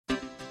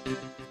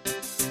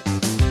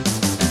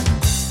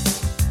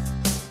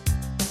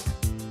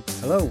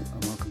Hello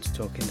and welcome to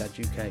Talking Dad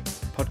UK, a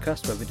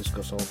podcast where we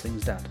discuss all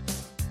things dad.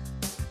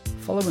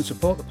 Follow and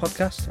support the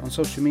podcast on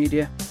social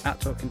media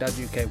at Talking Dad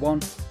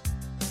UK1.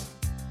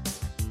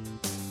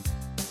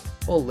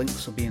 All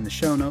links will be in the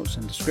show notes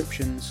and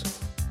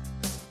descriptions.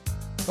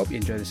 Hope you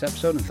enjoy this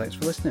episode and thanks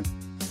for listening.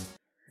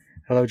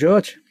 Hello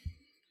George.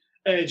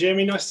 Hey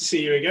Jamie, nice to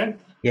see you again.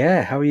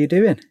 Yeah, how are you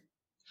doing?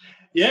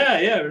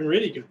 Yeah,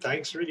 really good,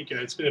 thanks. Really good.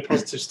 It's been a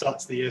positive start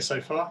to the year so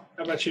far.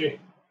 How about you?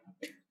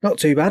 Not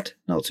too bad.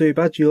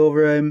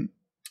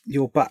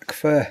 You're back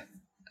for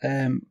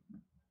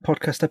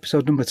podcast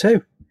episode number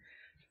 2.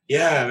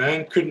 Yeah,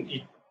 man. Couldn't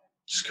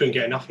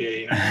get enough of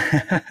you,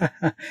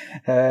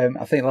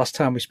 I think last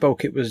time we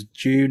spoke it was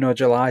June or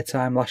July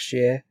time last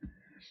year.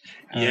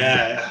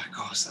 Yeah,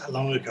 gosh, that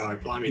long ago.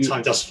 Blimey,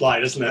 time does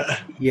fly, doesn't it?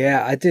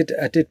 Yeah, I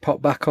did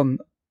pop back on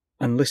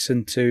and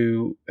listen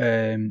to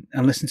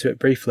it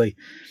briefly,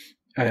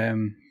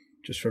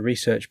 just for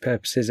research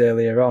purposes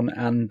earlier on,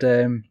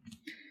 and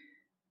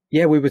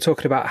yeah, we were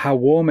talking about how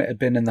warm it had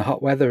been in the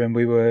hot weather, and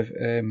we were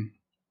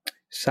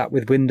sat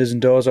with windows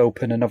and doors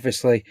open, and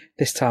obviously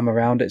this time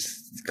around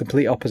it's the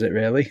complete opposite,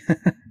 really.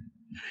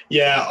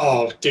 Yeah,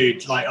 oh,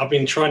 dude, like I've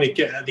been trying to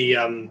get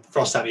the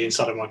frost out the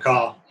inside of my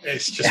car.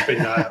 It's just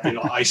been like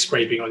ice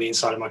scraping on the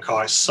inside of my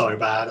car. It's so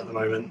bad at the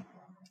moment.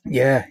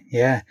 Yeah.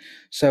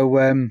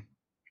 So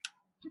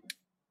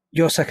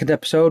your second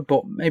episode,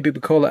 but maybe we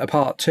call it a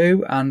part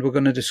 2, and we're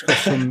going to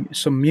discuss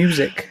some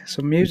music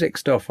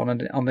stuff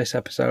on this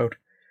episode.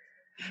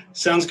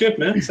 Sounds good,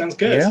 man. Sounds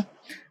good.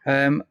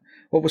 Yeah.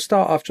 Well, we'll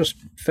start off just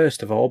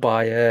first of all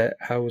by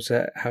how's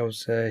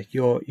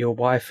your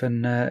wife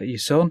and your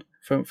son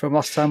from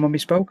last time when we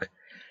spoke?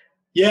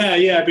 Yeah.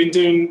 I've been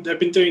doing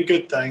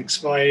good, thanks.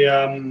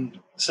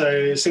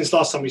 So since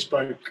last time we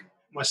spoke,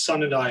 my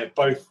son and I have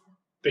both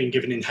been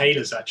given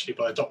inhalers actually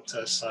by a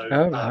doctor. So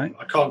right.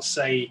 I can't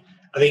say.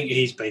 I think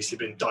he's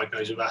basically been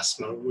diagnosed with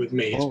asthma. With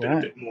me, it's been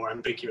a bit more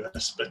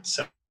ambiguous, but.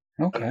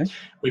 Okay.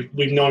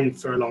 We've known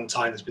for a long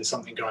time there's been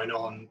something going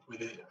on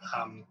with it,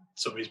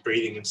 sort of his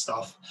breathing and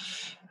stuff,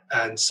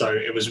 and so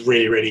it was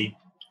really, really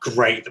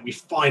great that we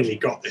finally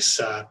got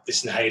this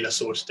inhaler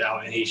sorted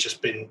out, and he's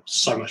just been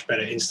so much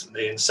better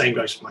instantly. And same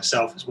goes for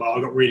myself as well.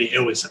 I got really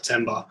ill in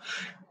September,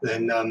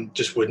 then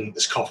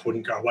this cough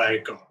wouldn't go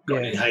away. Got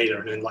an inhaler,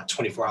 and then like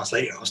 24 hours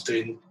later, I was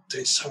doing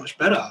so much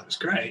better. It was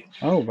great.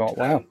 Oh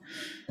wow.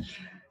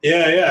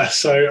 Yeah.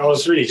 So I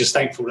was really just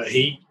thankful that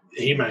he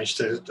managed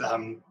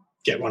to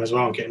get one as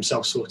well and get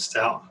himself sorted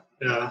out.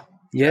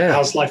 Yeah.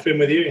 How's life been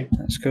with you?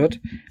 That's good.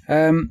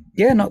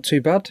 Yeah, not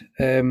too bad.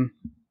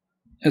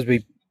 As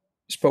we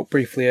spoke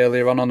briefly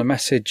earlier on a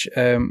message,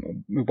 my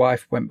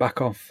wife went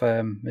back off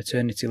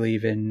maternity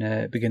leave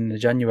in beginning of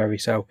January,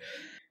 so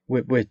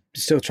we're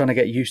still trying to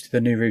get used to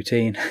the new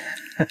routine.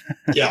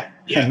 Yeah.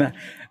 And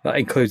that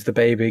includes the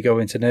baby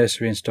going to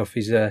nursery and stuff.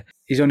 He's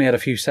only had a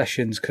few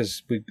sessions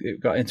because we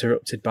got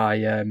interrupted by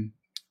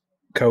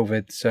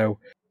COVID, so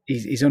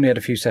he's only had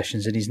a few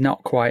sessions and he's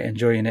not quite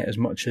enjoying it as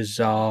much as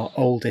our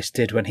oldest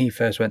did when he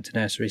first went to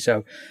nursery.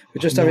 So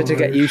we're just having to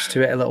get used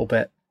to it a little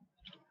bit.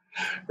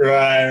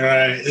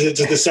 Right. Is it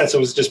just the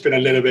settle's just been a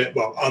little bit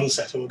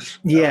unsettled?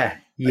 Yeah.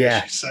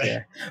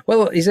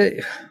 Well,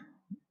 I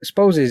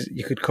suppose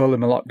you could call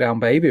him a lockdown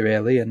baby,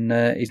 really, and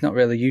he's not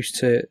really used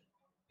to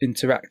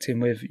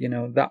interacting with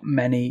that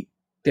many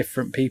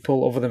different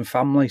people other than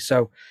family.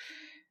 So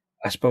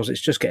I suppose it's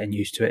just getting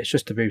used to it. It's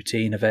just the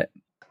routine of it.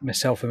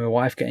 Myself and my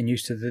wife getting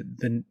used to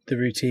the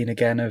routine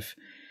again of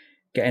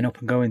getting up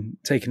and going,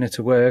 taking her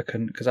to work,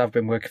 and because I've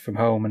been working from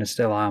home and I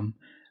still am,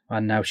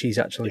 and now she's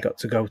actually got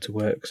to go to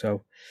work.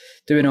 So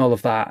doing all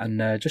of that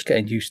and just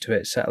getting used to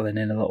it, settling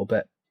in a little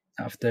bit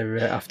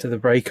after the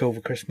break over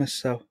Christmas.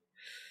 So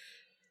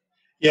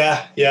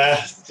yeah,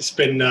 it's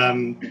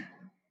been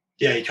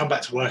you come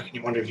back to work and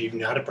you wonder if you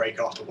even had a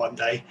break after one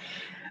day.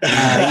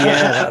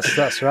 Yeah,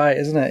 that's right,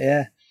 isn't it?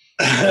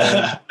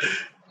 Yeah.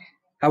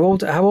 How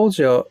old's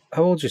your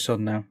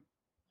son now?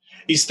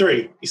 He's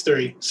 3.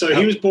 So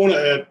he was born at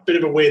a bit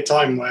of a weird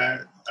time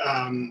where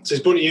so he's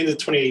born at the end of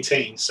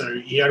 2018.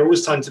 So he had all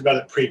this time to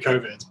develop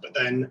pre-COVID. But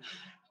then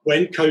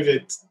when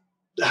COVID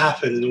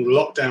happened and all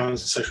the lockdowns and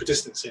social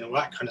distancing and all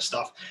that kind of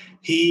stuff,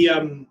 he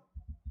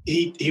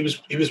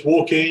was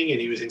walking and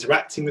he was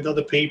interacting with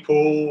other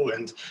people,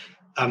 and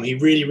he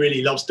really,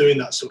 really loves doing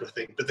that sort of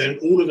thing. But then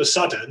all of a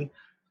sudden,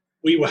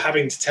 we were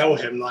having to tell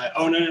him like,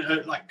 oh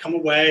no, like come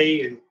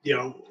away, and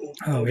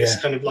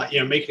this kind of like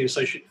making him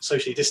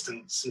socially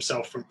distance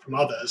himself from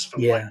others,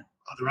 from like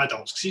other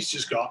adults, because he's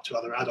just go up to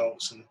other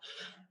adults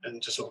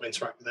and just sort of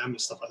interact with them and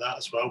stuff like that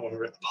as well when we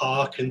were at the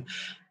park. And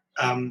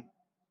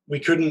we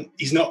couldn't.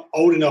 He's not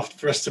old enough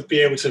for us to be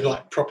able to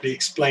like properly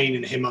explain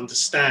and him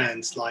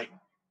understand like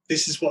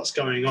this is what's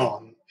going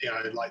on.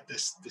 Like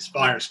this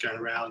virus going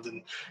around,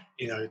 and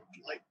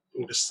like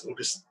all this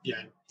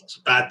lots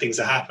of bad things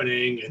are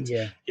happening, and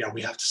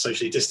we have to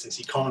socially distance.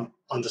 He can't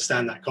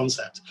understand that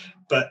concept,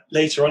 but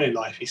later on in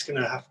life he's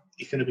going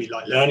to be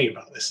like learning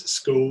about this at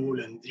school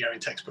and in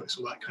textbooks,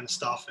 all that kind of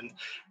stuff. And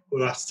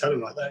we'll have to tell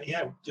them like that.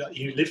 Yeah,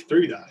 you lived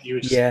through that. You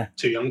were just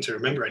too young to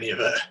remember any of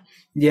it.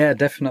 Yeah,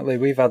 definitely.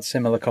 We've had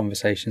similar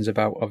conversations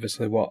about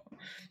obviously what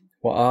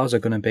ours are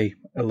going to be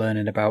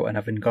learning about and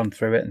having gone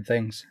through it and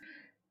things.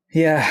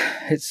 Yeah,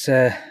 it's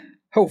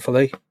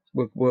hopefully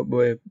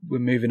we're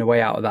moving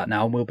away out of that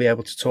now, and we'll be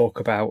able to talk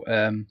about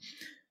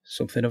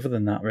something other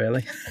than that,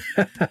 really.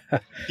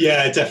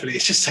 Yeah, definitely.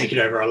 It's just taking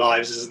over our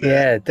lives, isn't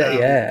it?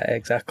 Yeah,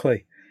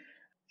 exactly.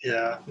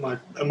 Yeah, my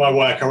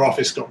work, our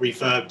office got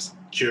refurbed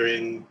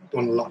during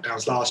one of the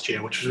lockdowns last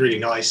year, which was really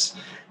nice.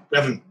 We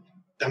haven't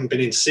been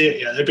in to see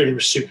it yet. They've been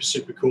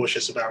super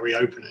cautious about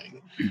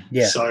reopening.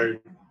 Yeah. So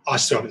I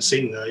still haven't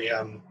seen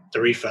the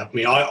refurb. I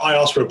mean, I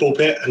asked for a ball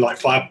pit and like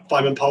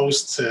fireman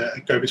poles to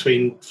go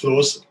between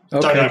floors.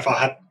 Okay. Don't know if I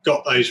had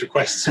got those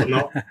requests or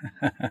not.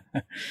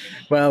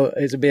 Well,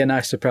 it'll be a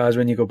nice surprise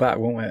when you go back,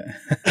 won't it?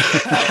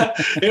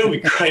 It'll be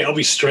great. I'll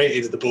be straight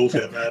into the ball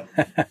pit, man.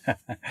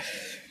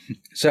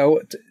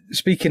 So,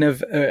 speaking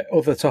of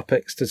other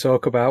topics to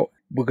talk about,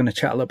 we're going to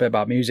chat a little bit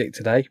about music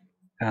today.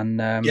 And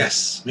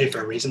yes, me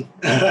for a reason.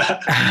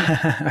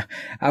 I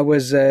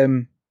was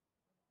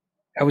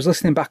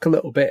listening back a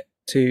little bit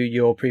to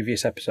your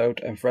previous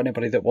episode, and for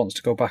anybody that wants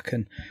to go back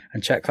and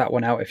check that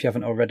one out if you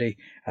haven't already,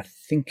 I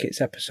think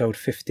it's episode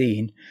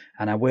 15,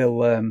 and I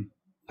will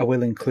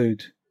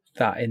include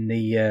that in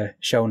the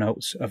show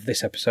notes of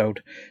this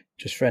episode,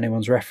 just for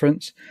anyone's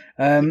reference.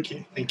 Thank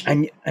you.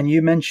 And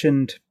you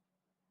mentioned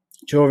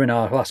during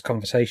our last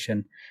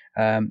conversation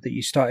that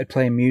you started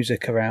playing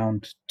music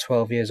around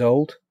 12 years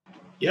old.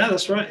 Yeah,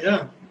 that's right.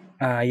 Yeah.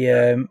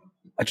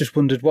 I just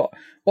wondered what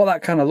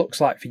that kind of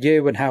looks like for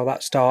you, and how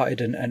that started,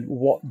 and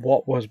what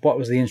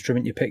was the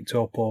instrument you picked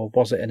up, or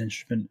was it an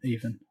instrument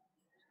even?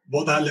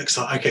 What that looks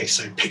like. Okay,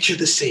 so picture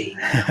the scene.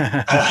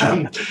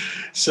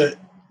 So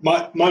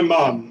my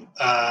mum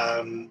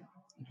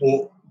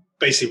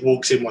basically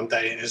walks in one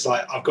day and is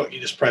like, "I've got you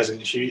this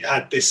present." She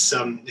had this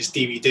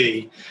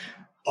DVD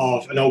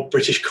of an old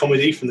British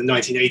comedy from the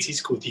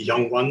 1980s called The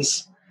Young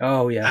Ones.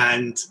 Oh yeah.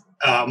 And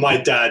my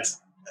dad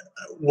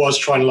was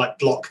trying to like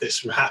block this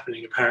from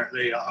happening.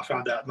 Apparently, I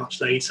found out much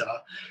later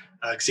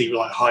because he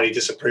like highly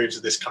disapproves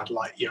of this kind of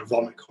like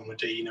vomit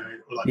comedy,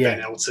 or like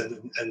Ben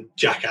Elton and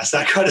Jackass,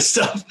 that kind of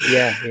stuff.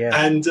 Yeah.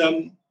 And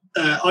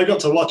I got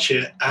to watch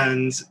it,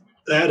 and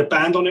they had a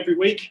band on every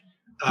week.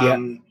 I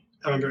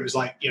remember it was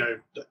like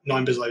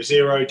 9 Below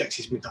Zero,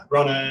 Dexys Midnight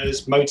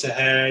Runners,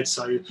 Motorhead.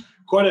 So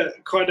quite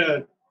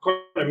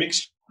a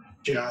mixture,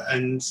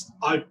 and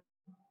I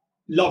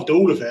loved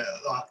all of it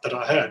that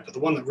I heard, but the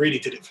one that really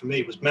did it for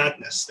me was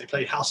Madness. They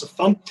played House of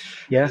Fun.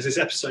 Yeah. There's this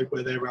episode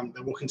where they're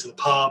walking to the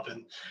pub,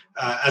 and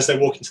as they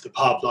walk into the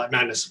pub, like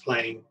Madness are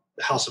playing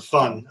House of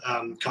Fun,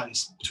 cutting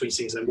between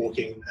scenes, and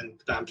walking, and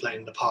the band playing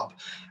in the pub,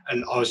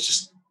 and I was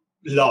just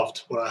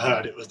loved what I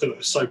heard. It was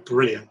so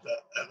brilliant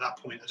that at that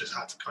point I just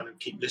had to kind of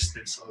keep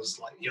listening. So I was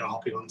like,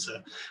 hopping onto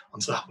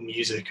Apple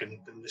Music and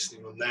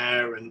listening on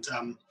there, and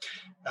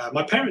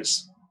my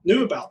parents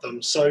knew about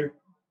them, so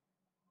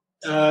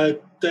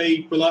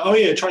they were like, "Oh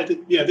yeah, try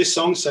this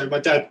song." So my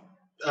dad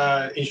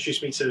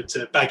introduced me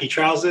to Baggy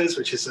Trousers,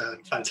 which is a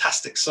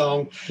fantastic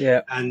song.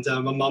 Yeah. And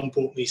my mum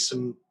bought me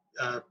some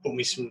of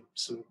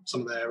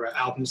their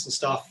albums and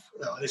stuff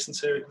that I listened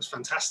to. It was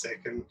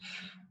fantastic, and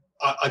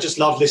I just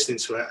loved listening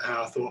to it. And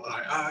I thought,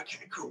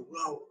 okay, cool.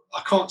 Well,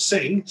 I can't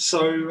sing,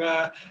 so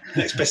the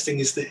next best thing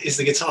is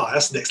the guitar.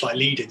 That's the next like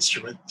lead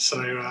instrument.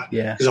 So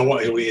because I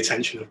wanted all the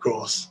attention, of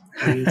course.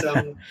 And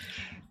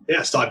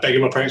I started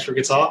begging my parents for a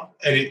guitar,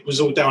 and it was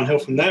all downhill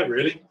from there,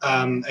 really.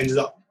 Ended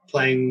up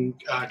playing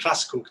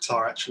classical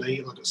guitar, actually.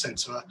 I got sent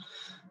to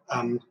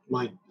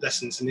my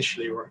lessons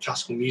initially were at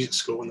classical music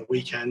school on the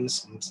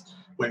weekends, and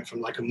went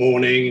from like a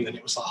morning, and then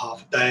it was like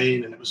half a day,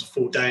 and then it was a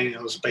full day, and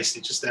I was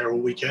basically just there all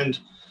weekend,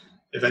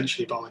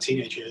 eventually by my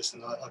teenage years,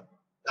 and I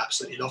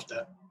absolutely loved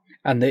it.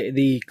 And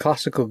the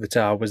classical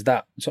guitar, was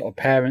that sort of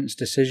parents'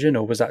 decision,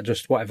 or was that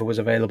just whatever was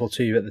available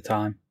to you at the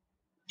time?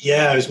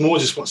 Yeah, it was more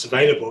just what's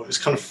available. It was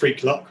kind of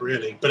freak luck,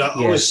 really. But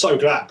I was so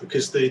glad,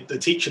 because the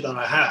teacher that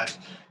I had,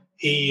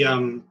 he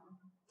kind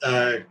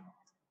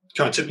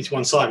of took me to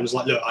one side and was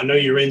like, "Look, I know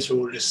you're into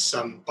all this."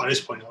 By this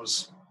point, I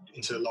was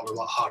into a lot of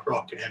like hard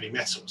rock and heavy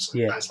metal, so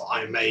bands like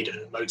Iron Maiden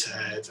and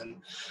Motorhead and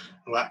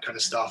all that kind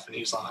of stuff. And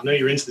he was like, "I know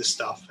you're into this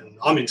stuff, and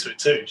I'm into it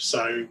too.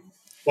 So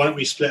why don't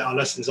we split our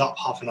lessons up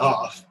half and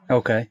half?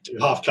 Okay. Do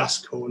half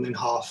classical and then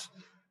half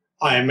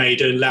Iron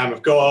Maiden, Lamb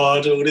of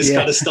God, all this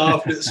kind of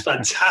stuff." It was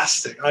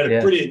fantastic. I had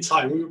a brilliant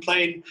time. We were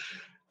playing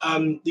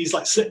these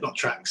like Slipknot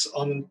tracks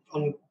on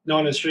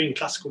 9-string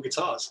classical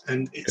guitars,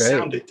 and it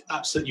sounded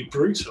absolutely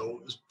brutal.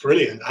 It was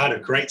brilliant. I had a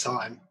great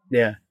time.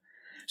 Yeah.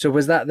 So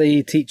was that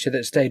the teacher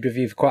that stayed with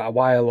you for quite a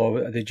while,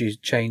 or did you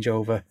change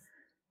over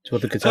to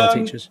other guitar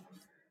teachers?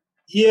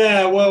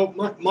 Yeah, well,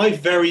 my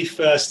very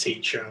first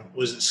teacher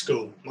was at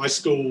school. My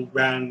school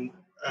ran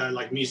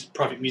like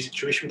private music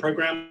tuition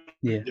program.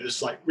 Yeah. It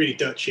was like really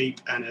dirt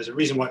cheap, and there's a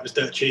reason why it was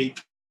dirt cheap.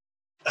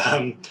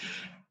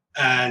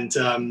 And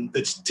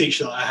the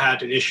teacher that I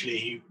had initially,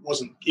 he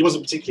wasn't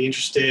particularly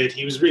interested.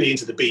 He was really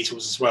into the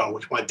Beatles as well,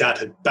 which my dad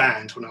had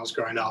banned when I was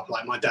growing up.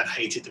 Like, my dad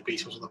hated the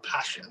Beatles with a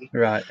passion.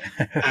 Right.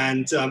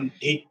 And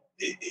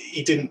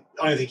he didn't.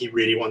 I don't think he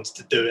really wanted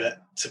to do it,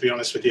 to be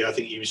honest with you. I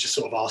think he was just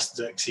sort of asked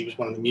to do it because he was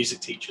one of the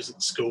music teachers at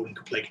the school and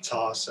could play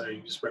guitar, so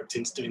he was roped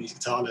into doing these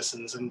guitar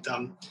lessons. And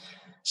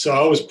so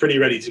I was pretty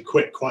ready to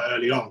quit quite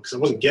early on because I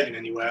wasn't getting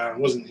anywhere. I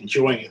wasn't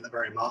enjoying it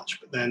very much.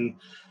 But then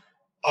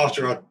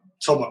after I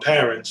told my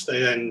parents, they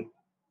then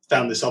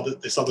found this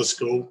other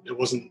school. It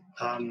wasn't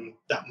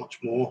that much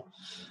more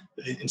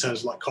in terms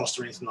of like cost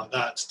or anything like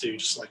that, to do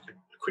just like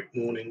a quick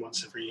morning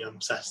once every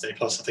Saturday.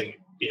 Plus, I think,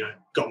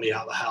 got me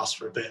out of the house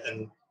for a bit,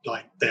 and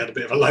like they had a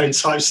bit of alone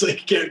time, so they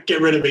could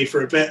get rid of me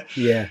for a bit.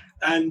 Yeah.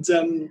 And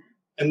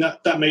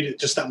that made it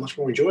just that much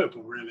more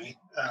enjoyable, really.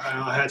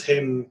 I had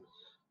him,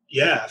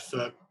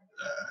 for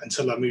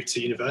until I moved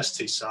to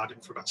university. So I had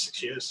him for about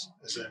 6 years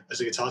as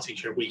a guitar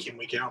teacher, week in,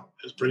 week out.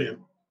 It was brilliant.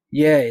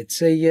 Yeah,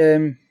 it's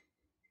an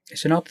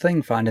odd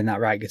thing finding that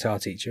right guitar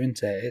teacher,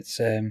 isn't it? It's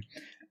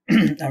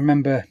I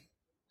remember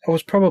I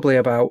was probably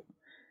about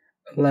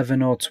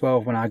 11 or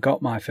 12 when I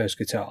got my first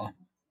guitar.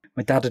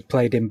 My dad had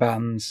played in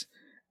bands,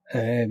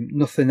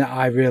 nothing that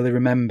I really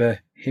remember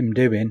him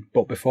doing,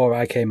 but before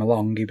I came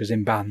along, he was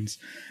in bands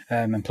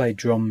and played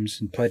drums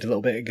and played a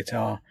little bit of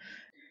guitar.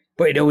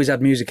 But he'd always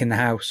had music in the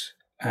house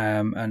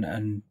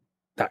and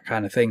that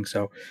kind of thing.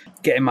 So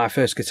getting my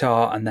first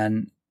guitar and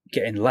then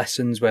getting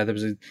lessons where there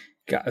was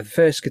the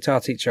first guitar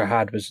teacher I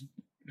had was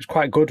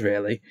quite good,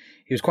 really.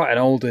 He was quite an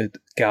older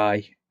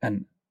guy,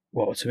 and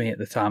well, to me at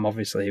the time,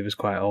 obviously he was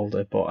quite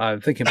older, but I'm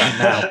thinking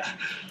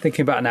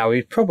back now,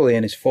 he's probably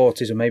in his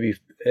 40s or maybe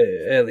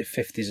early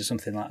 50s or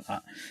something like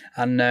that.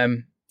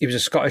 And he was a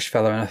Scottish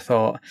fella, and I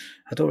thought,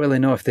 I don't really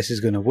know if this is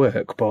going to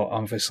work, but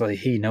obviously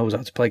he knows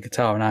how to play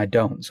guitar and I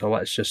don't, so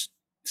let's just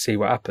see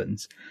what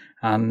happens.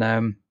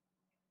 And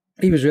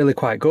he was really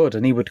quite good,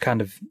 and he would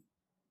kind of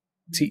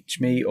teach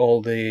me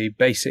all the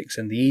basics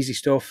and the easy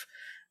stuff,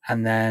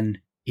 and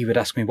then he would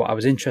ask me what I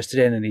was interested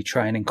in, and he'd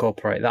try and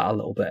incorporate that a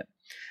little bit.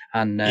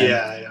 And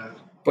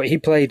but he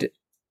played.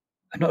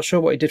 I'm not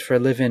sure what he did for a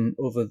living,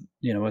 other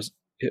as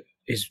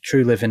his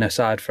true living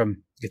aside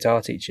from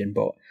guitar teaching.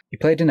 But he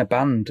played in a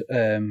band,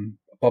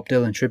 Bob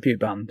Dylan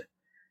tribute band.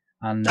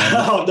 And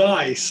oh,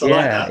 nice! I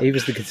like that. He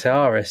was the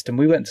guitarist, and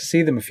we went to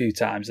see them a few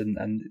times, and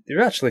they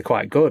were actually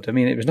quite good. I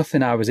mean, it was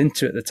nothing I was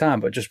into at the time,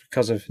 but just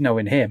because of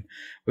knowing him,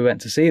 we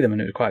went to see them, and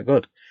it was quite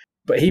good.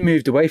 But he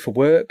moved away for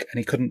work, and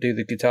he couldn't do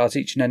the guitar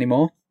teaching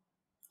anymore,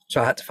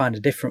 so I had to find a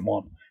different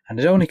one. And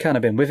I'd only kind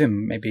of been with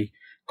him maybe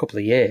a couple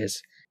of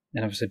years,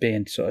 and obviously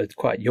being sort of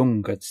quite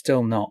young, I'd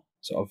still not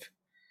sort of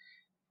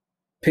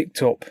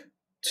picked up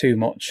too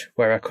much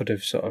where I could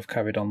have sort of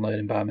carried on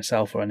learning by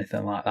myself or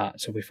anything like that.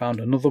 So we found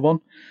another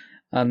one,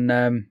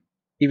 and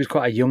he was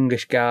quite a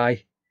youngish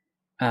guy,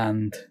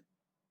 and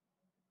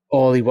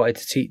all he wanted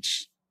to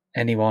teach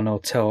anyone or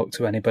talk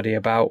to anybody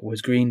about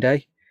was Green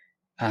Day.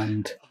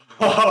 And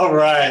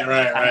right.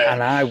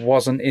 And I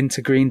wasn't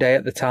into Green Day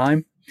at the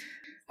time.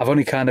 I've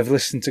only kind of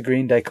listened to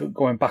Green Day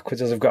going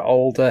backwards as I've got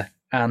older,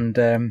 and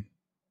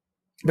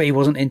but he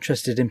wasn't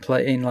interested in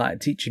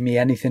teaching me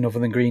anything other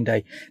than Green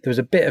Day. There was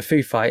a bit of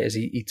Foo Fighters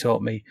he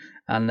taught me,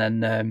 and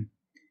then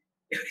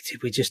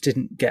we just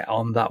didn't get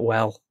on that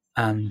well.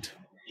 And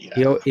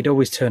he'd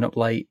always turn up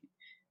late.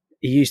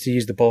 He used to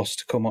use the bus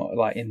to come up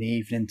in the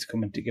evening to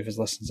come and to give us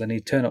lessons, and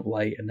he'd turn up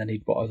late, and then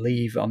he'd want to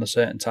leave on a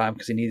certain time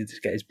because he needed to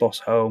get his bus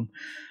home.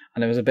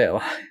 And it was a bit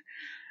like,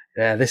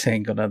 yeah, this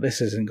isn't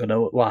gonna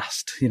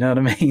last. You know what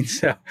I mean?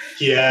 So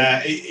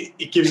yeah,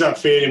 it gives that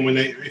feeling when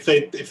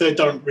if they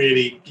don't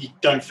really, you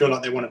don't feel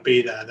like they want to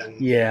be there, then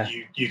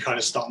you kind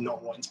of start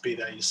not wanting to be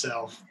there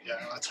yourself. Yeah,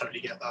 I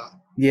totally get that.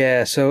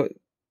 Yeah, so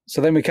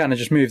then we kind of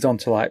just moved on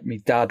to my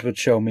dad would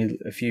show me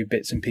a few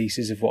bits and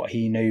pieces of what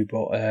he knew,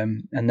 but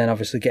and then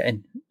obviously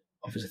getting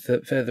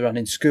further on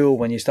in school,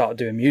 when you start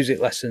doing music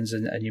lessons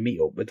and you meet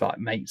up with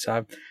mates.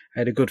 I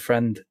had a good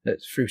friend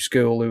that's through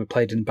school who we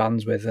played in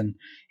bands with, and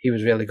he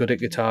was really good at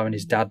guitar, and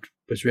his dad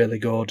was really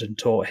good and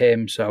taught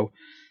him. So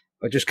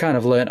I just kind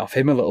of learnt off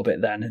him a little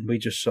bit then, and we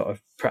just sort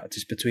of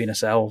practiced between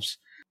ourselves.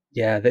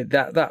 Yeah,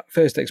 that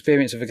first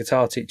experience of a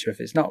guitar teacher, if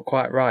it's not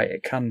quite right,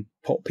 it can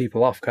put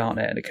people off, can't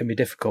it? And it can be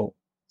difficult.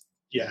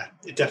 Yeah,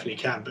 it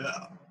definitely can.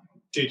 But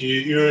dude,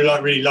 you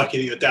were really lucky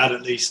that your dad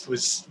at least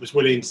was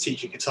willing to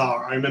teach you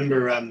guitar. I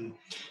remember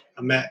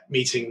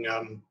meeting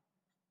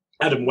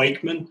Adam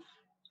Wakeman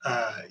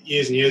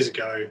years and years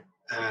ago,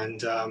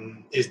 and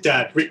his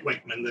dad, Rick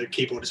Wakeman, the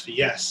keyboardist for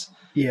Yes,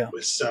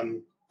 was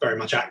very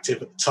much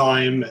active at the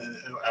time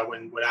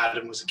when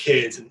Adam was a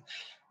kid,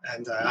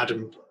 and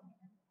Adam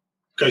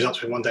goes up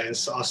to him one day and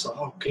asks,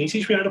 "Oh, can you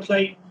teach me how to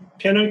play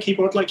piano,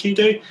 keyboard like you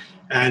do?"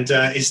 And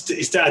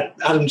his dad,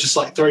 Adam, just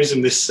throws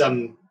him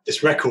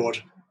this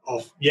record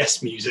of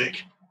Yes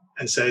music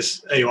and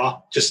says, "There you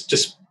are,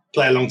 just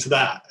play along to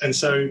that." And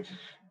so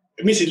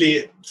admittedly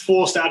it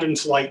forced Adam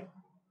to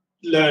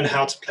learn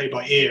how to play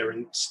by ear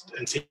and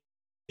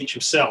teach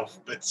himself.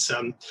 But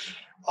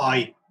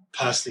I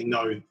personally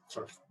know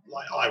for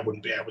like I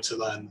wouldn't be able to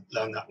learn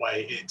that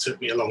way. It took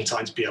me a long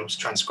time to be able to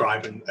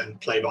transcribe and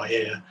play by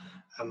ear.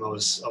 I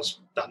was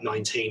about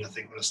 19, I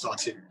think, when I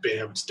started being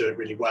able to do it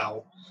really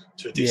well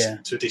to a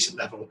decent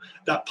level.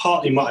 That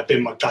partly might have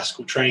been my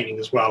classical training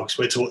as well, because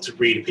we're taught to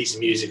read a piece of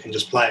music and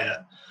just play it.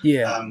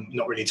 Yeah.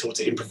 Not really taught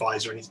to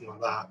improvise or anything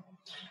like that.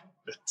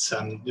 But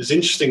it was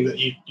interesting that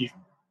you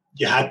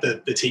had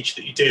the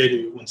teacher that you did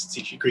who wanted to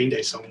teach you Green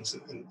Day songs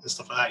and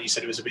stuff like that. You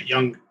said it was a bit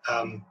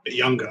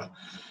younger,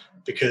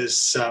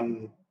 because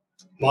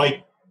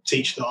my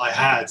teacher that I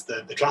had,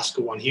 the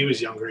classical one, he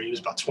was younger. He was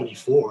about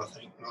 24, I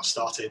think, when I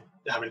started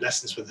having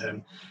lessons with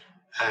him.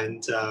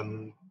 And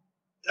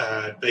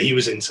but he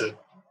was into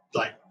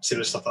like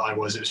similar stuff that I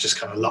was. It was just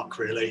kind of luck,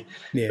 really.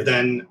 Yeah. But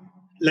then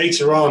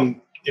later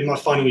on, in my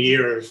final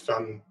year of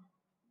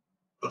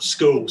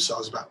school, so I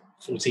was about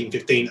 14,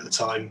 15 at the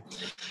time,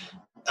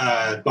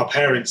 my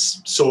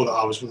parents saw that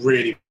I was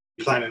really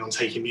planning on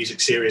taking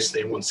music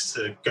seriously and wanted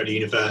to go to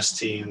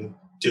university and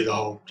do the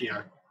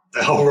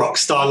whole rock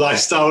star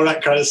lifestyle,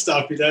 that kind of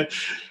stuff,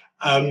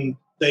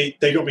 They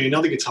got me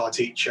another guitar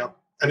teacher,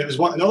 and it was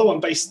another one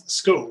based at the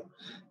school,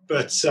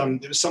 but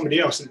it was somebody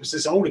else, and it was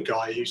this older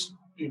guy who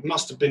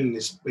must have been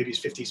in maybe his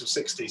 50s or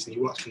 60s, and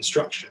he worked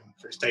construction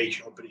for his day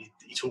job, but he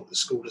taught at the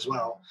school as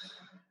well.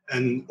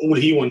 And all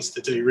he wanted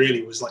to do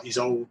really was like these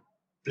old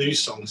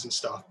blues songs and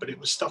stuff, but it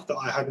was stuff that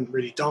I hadn't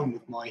really done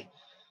with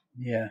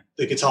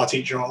the guitar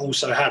teacher I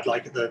also had,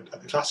 like at the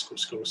classical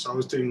school. So I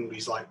was doing all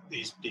these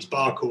these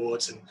bar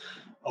chords and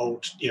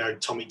old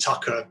Tommy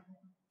Tucker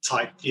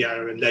type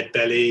and Lead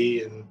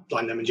Belly and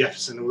Blind Lemon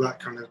Jefferson, all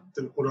that kind of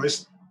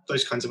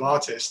those kinds of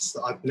artists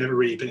that I'd never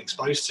really been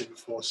exposed to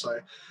before. So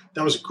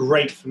that was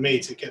great for me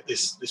to get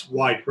this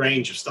wide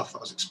range of stuff that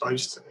I was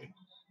exposed to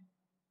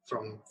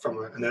from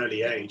an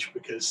early age,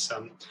 because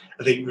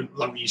I think,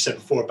 like what you said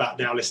before about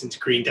now listening to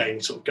Green Day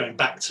and sort of going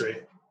back to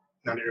it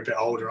now that you're a bit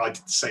older, I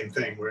did the same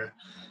thing, where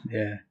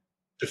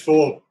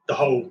before the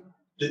whole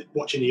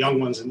watching the young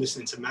ones and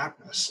listening to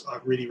Madness, I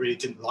really, really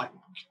didn't like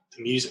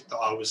the music that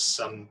I was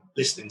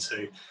listening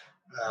to.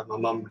 My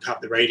mum would have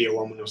the radio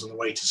on when I was on the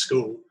way to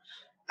school,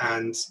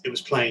 and it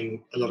was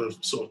playing a lot of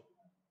sort of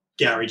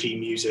garagey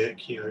music,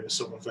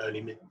 sort of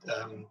early mid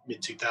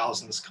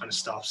 2000s kind of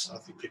stuff. So I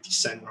think 50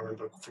 Cent, I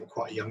remember from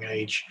quite a young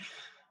age,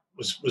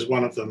 was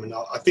one of them. And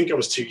I think I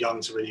was too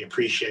young to really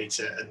appreciate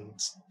it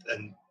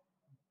and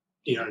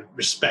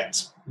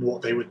respect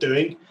what they were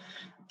doing.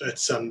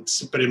 But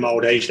in my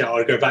old age now,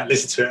 I go back and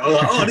listen to it. I'm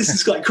like, oh, this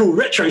is like cool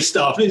retro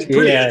stuff. It's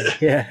brilliant.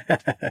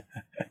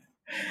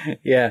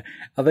 Yeah.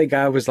 I think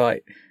I was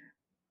like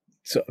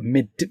sort of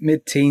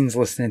mid-teens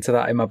listening to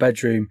that in my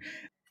bedroom.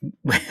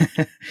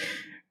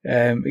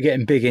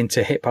 Getting big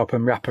into hip hop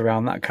and rap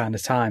around that kind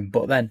of time,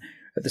 but then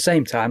at the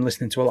same time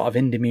listening to a lot of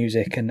indie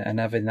music and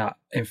having that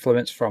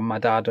influence from my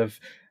dad of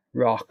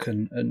rock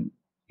and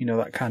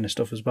that kind of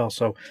stuff as well.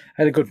 So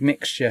I had a good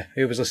mixture.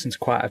 He was listening to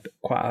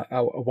quite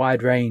a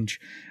wide range.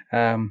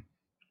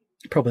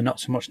 Probably not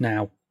so much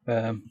now.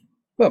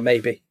 Well,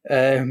 maybe.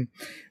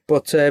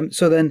 But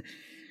so then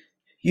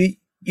you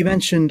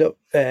mentioned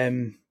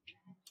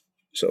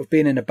sort of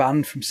being in a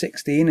band from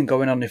 16 and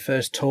going on your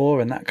first tour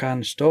and that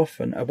kind of stuff.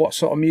 And what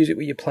sort of music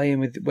were you playing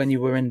with when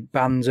you were in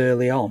bands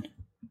early on?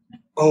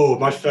 Oh,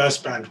 my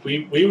first band,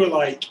 we were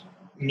like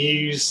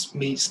Muse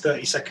meets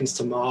 30 Seconds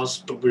to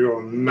Mars, but we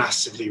were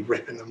massively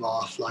ripping them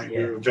off. We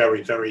were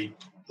very, very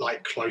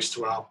like close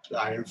to our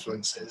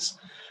influences.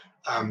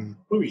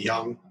 We were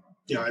young,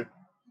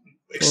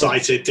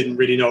 excited, didn't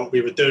really know what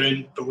we were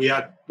doing, but we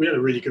had a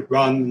really good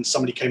run. And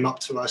somebody came up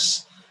to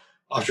us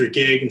after a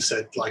gig and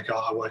said,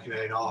 I work in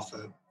A&R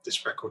for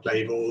this record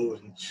label,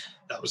 and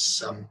that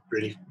was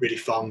really, really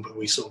fun. But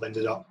we sort of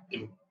ended up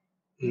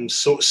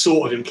sort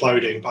of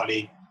imploding,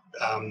 buddy.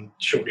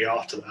 Shortly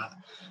after that,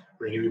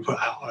 really, we put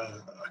out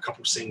a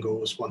couple of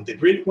singles. One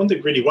did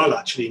really well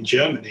actually in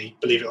Germany,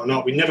 believe it or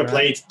not. We never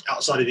played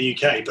outside of the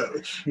UK,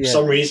 but for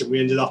some reason we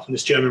ended up on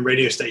this German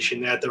radio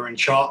station. They had their own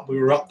chart. We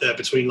were up there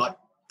between like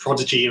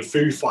Prodigy and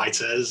Foo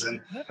Fighters,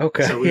 and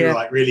so we were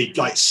like really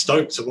like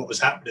stoked at what was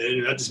happening.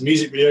 And had this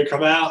music video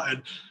come out,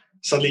 and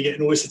suddenly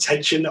getting all this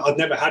attention that I'd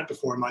never had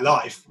before in my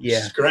life, which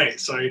is great.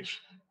 So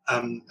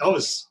I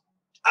was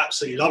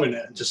absolutely loving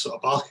it and just sort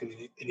of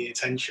basking in the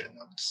attention.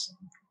 I just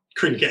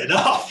couldn't get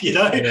enough,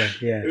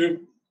 It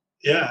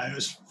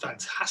was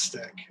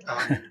fantastic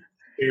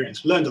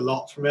experience. Learned a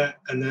lot from it,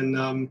 and then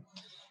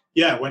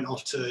went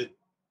off to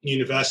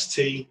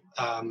university.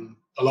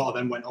 A lot of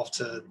them went off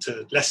to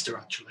Leicester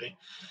actually,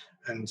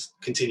 and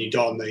continued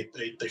on.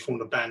 They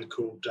formed a band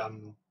called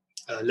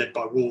Led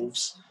by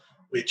Wolves,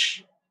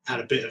 which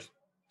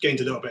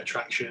gained a little bit of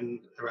traction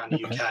around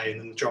the UK,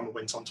 and then the drummer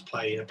went on to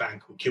play in a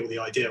band called Kill the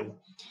Ideal,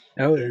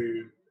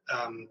 who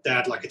they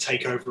had like a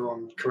takeover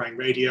on Kerrang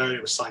Radio.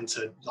 It was signed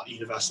to like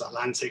Universal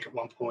Atlantic at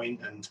one point,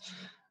 and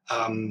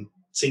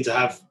seemed to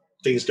have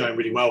things going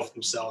really well for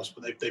themselves,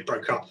 but they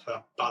broke up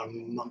about a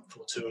month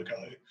or two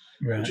ago,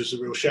 which was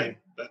a real shame.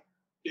 But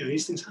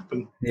these things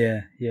happen.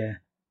 Yeah.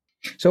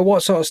 So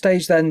what sort of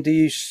stage then do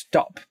you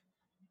stop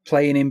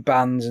playing in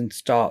bands and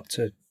start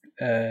to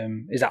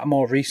is that a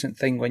more recent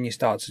thing when you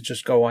start to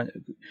just go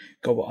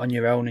on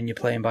your own and you're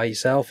playing by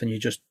yourself, and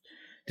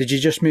did you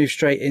just move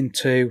straight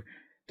into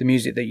the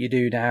music that you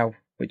do now,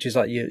 which is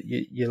like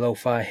your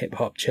lo-fi, hip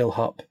hop, chill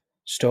hop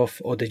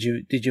stuff, or did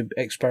you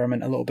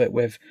experiment a little bit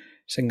with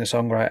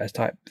singer-songwriters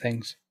type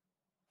things?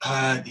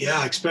 I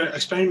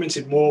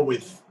experimented more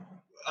with.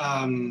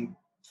 When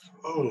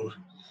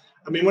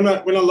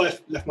I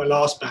left my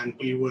last band,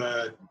 we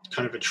were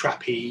kind of a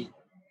trappy,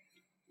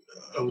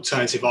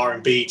 alternative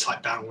R&B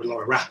type band with a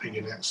lot of rapping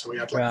in it. So we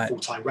had a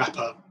full-time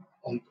rapper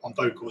on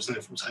vocals and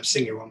a full-time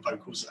singer on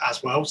vocals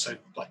as well. So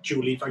like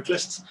dual lead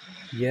vocalists.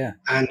 Yeah.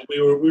 And we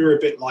were a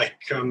bit like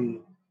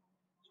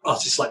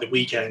artists like The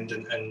Weeknd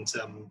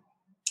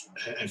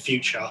and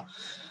Future,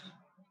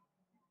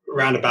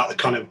 around about the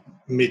kind of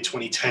mid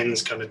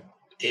 2010s kind of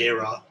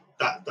era.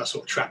 That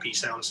sort of trappy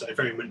sound, so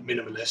very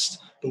minimalist.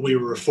 But we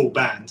were a full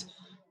band.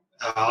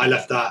 I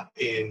left that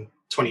in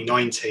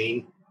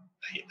 2019,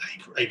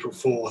 April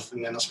 4th,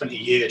 and then I spent a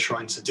year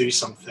trying to do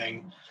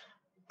something.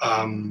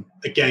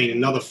 Again,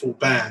 another full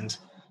band,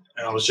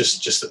 and I was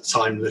just at the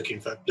time looking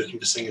for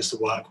singers to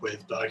work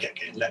with, but I kept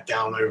getting let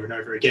down over and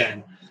over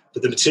again.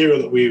 But the material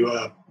that we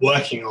were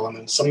working on,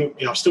 and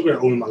I've still got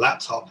it all on my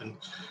laptop, and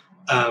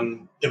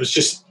it was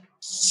just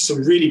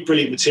some really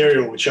brilliant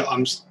material, which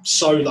I'm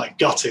so like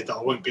gutted that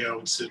I won't be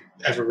able to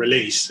ever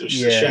release. It was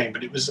just a shame,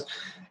 but it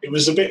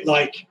was a bit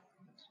like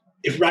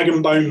if Rag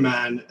and Bone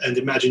Man and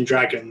Imagine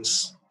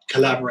Dragons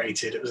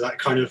collaborated. It was that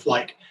kind of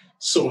like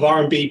sort of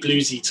R&B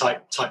bluesy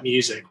type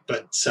music,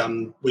 but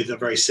with a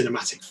very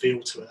cinematic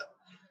feel to it.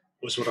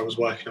 Was what I was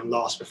working on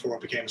last before I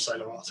became a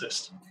solo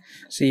artist.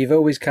 So you've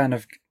always kind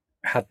of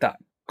had that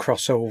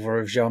crossover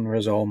of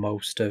genres,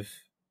 almost, of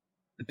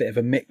a bit of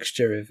a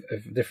mixture of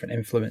different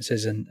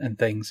influences and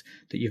things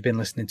that you've been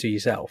listening to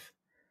yourself.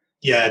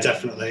 Yeah,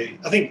 definitely.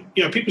 I think,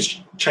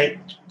 people's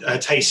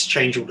tastes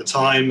change all the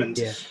time, and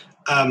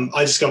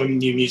I discover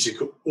new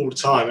music all the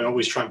time, and I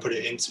always try and put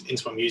it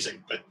into my music.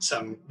 But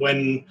I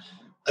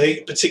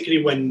think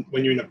particularly when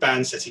you're in a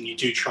band setting, you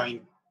do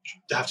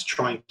have to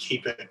try and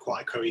keep it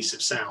quite a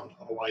cohesive sound.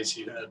 Otherwise,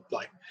 you're gonna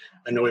like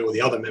annoy all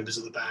the other members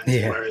of the band.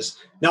 Yeah. Whereas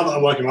now that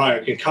I'm working my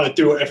own, I can kind of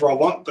do whatever I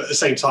want, but at the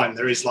same time,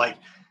 there is like,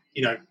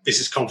 this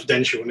is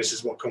confidential, and this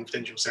is what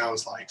confidential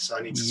sounds like. So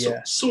I need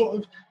to sort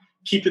of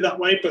keep it that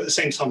way, but at the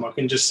same time, I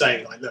can just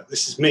say like, look,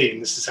 this is me,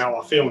 and this is how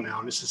I feel now,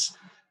 and this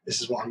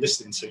is what I'm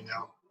listening to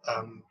now.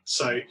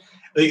 So I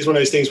think it's one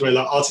of those things where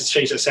like artists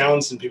change their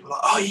sounds, and people are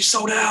like, oh, you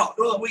sold out.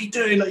 What are you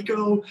doing? Like, you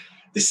go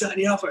this, that,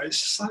 and the other. It's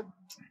just like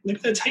maybe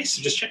their tastes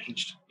have just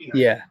changed.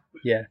 Yeah.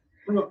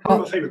 One of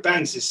my favorite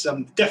bands is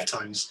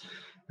Deftones,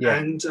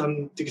 and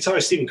the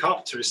guitarist Stephen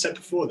Carpenter has said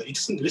before that he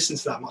doesn't listen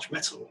to that much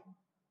metal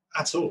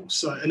at all.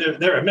 So, and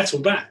they're a metal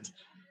band,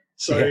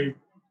 so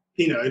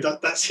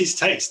that's his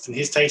taste, and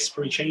his taste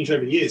probably changed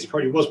over the years. He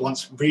probably was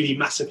once really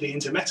massively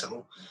into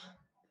metal,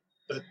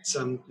 but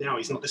now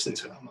he's not listening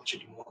to it that much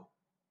anymore.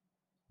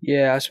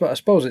 Yeah, I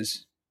suppose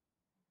it's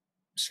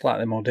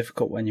slightly more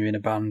difficult when you're in a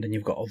band and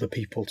you've got other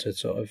people to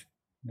sort of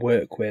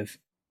work with,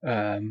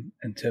 in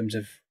terms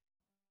of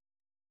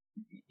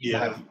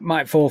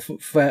might fall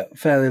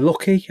fairly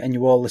lucky, and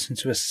you all listen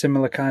to a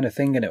similar kind of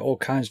thing, and it all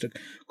kind of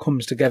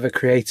comes together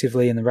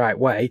creatively in the right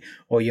way,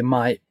 or you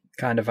might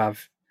kind of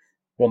have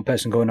one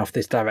person going off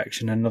this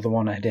direction, another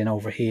one heading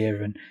over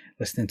here, and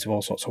listening to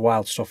all sorts of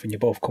wild stuff, and you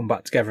both come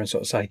back together and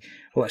sort of say,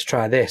 well, let's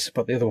try this,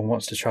 but the other one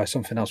wants to try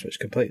something else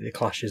which completely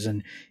clashes,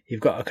 and you've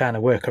got to kind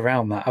of work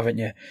around that, haven't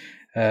you?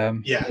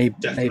 Maybe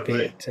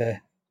it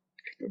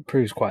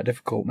proves quite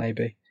difficult,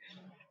 maybe.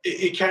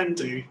 It can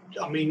do.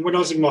 I mean, when I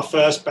was in my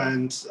first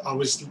band, I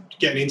was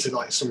getting into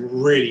like some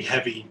really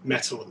heavy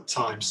metal at the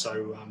time.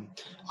 So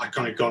I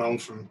kind of gone on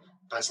from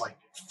bands like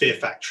Fear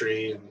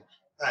Factory and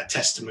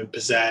Testament,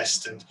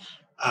 Possessed, and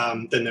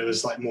then there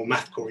was like more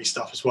mathcore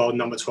stuff as well.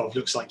 Number 12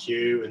 Looks Like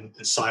You and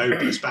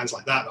Psyopus, bands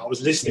like that I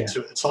was listening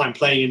to at the time,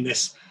 playing in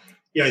this,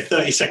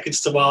 30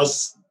 Seconds to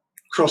Mars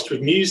crossed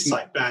with Muse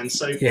type bands.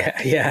 So you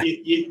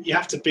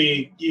have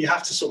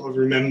to sort of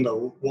remember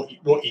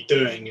what you're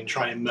doing and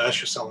try and immerse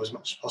yourself as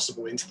much as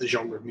possible into the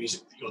genre of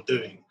music that you're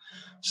doing.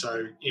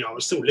 So I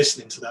was still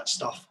listening to that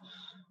stuff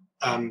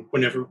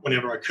whenever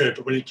I could,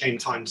 but when it came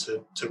time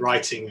to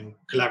writing and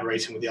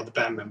collaborating with the other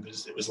band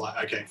members, it was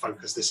like, okay,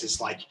 focus. This is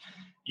like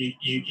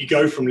you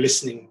go from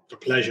listening for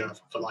pleasure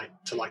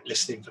to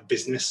listening for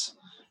business,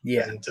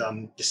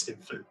 and listening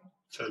for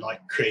like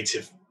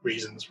creative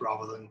reasons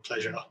rather than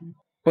pleasure.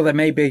 Well, there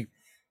may be,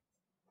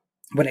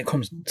 when it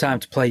comes time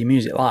to play your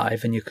music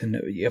live, and you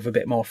have a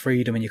bit more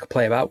freedom and you can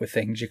play about with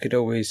things, you could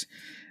always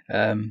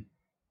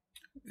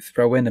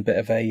throw in a bit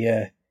of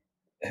a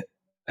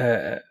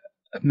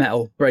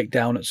metal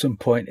breakdown at some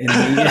point in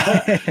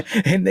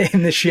the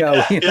in the show.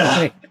 What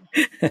I mean?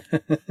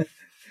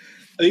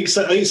 I think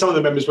some of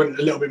the members went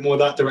a little bit more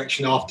that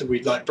direction after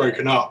we'd like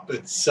broken up,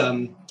 but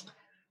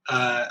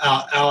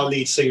our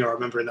lead singer, I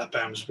remember in that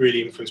band, was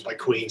really influenced by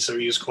Queen, so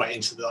he was quite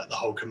into the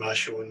whole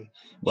commercial and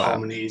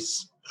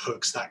harmonies,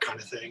 hooks, that kind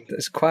of thing.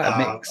 It's quite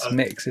a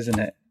mix, isn't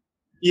it?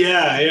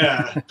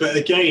 Yeah. But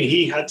again,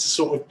 he had to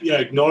sort of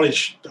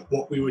acknowledge that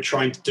what we were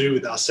trying to do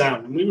with our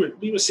sound, and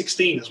we were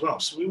 16 as well,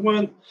 so we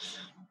weren't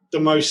the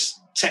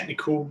most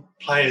technical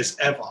players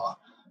ever,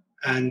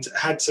 and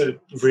had to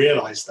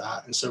realize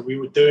that. And so we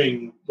were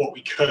doing what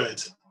we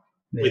could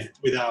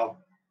with our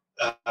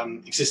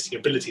existing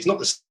abilities. Not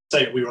to say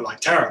that we were like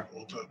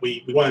terrible, but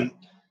we weren't.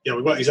 We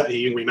weren't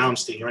exactly Yngwie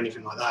Malmsteen or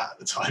anything like that at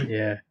the time.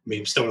 Yeah. I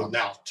mean, still not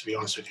now, to be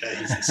honest with you.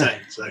 He's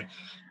insane. So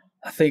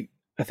I think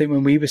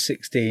when we were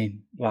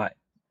 16, like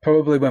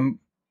probably when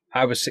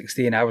I was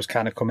 16, I was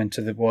kind of coming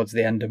towards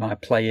the end of my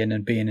playing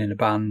and being in a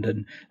band,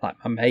 and like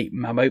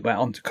my mate went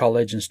on to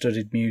college and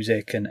studied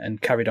music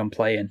and carried on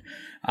playing.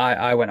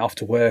 I went off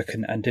to work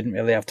and didn't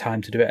really have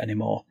time to do it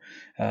anymore,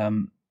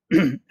 and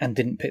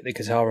didn't pick the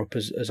guitar up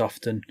as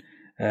often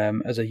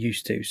as I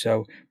used to.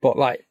 So, but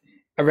like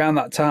around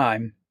that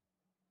time,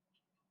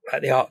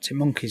 like the Arctic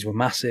Monkeys were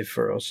massive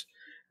for us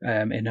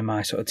in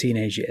my sort of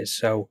teenage years.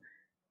 So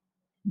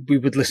we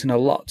would listen a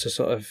lot to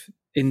sort of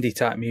indie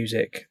type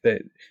music.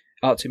 The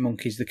Arctic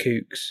Monkeys, the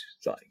Kooks,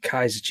 like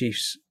Kaiser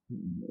Chiefs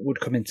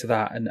would come into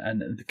that, and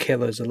the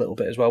Killers a little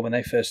bit as well when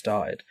they first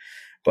started.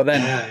 But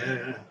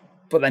then,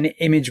 but then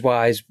image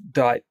wise,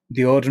 like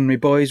the Ordinary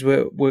Boys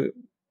were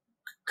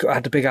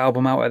had a big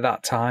album out at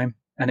that time,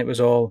 and it was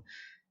all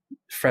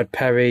Fred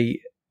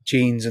Perry,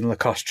 jeans and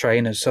Lacoste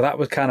trainers. So that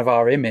was kind of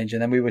our image.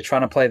 And then we were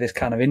trying to play this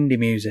kind of indie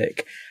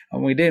music,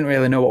 and we didn't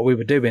really know what we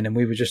were doing, and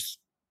we were just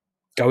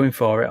going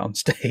for it on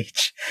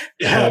stage.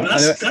 Yeah,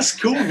 that's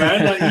cool,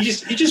 man. Like you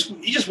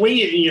just wing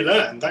it and you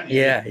learn, don't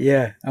you?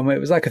 Yeah. And it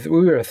was like we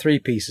were a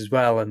 3-piece as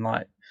well, and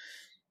like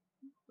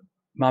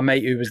my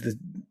mate who was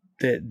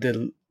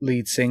the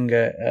lead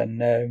singer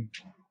and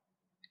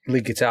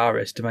lead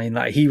guitarist, I mean,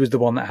 like he was the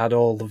one that had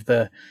all of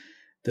the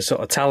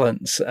sort of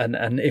talents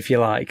and if you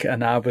like,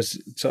 and I was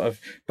sort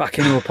of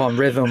backing him up on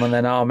rhythm, and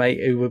then our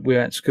mate who we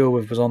went to school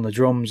with was on the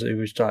drums, who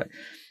was like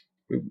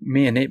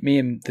me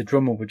and the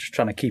drummer were just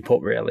trying to keep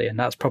up really, and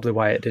that's probably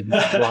why it didn't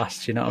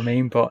last, you know what I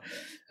mean? But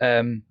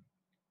having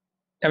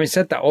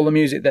said that, all the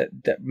music that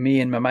me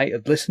and my mate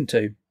had listened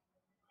to,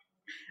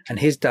 and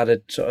his dad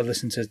had sort of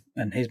listened to,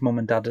 and his mum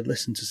and dad had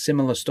listened to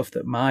similar stuff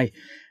that my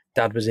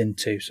dad was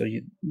into. So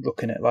you're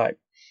looking at like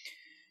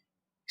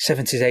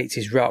 70s,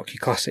 80s rock, your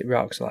classic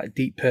rocks like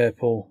Deep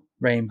Purple,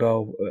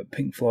 Rainbow,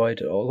 Pink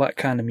Floyd, all that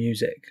kind of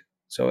music.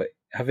 So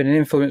having an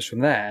influence from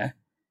there.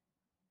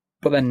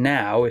 But then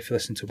now, if you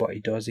listen to what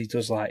he does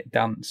like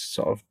dance,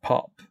 sort of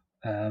pop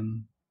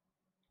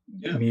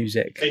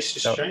music.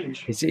 Tastes so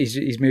change.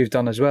 He's moved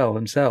on as well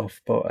himself.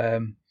 But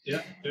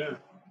yeah.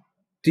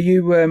 Do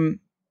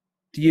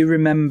you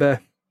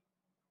remember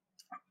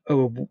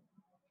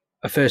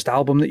a first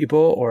album that you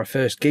bought or a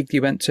first gig that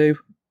you went to?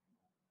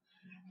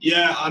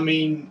 Yeah, I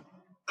mean,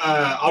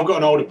 I've got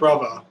an older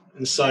brother,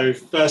 and so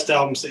first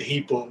albums that he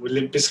bought were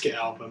Limp Bizkit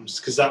albums,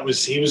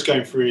 because he was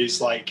going through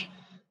his like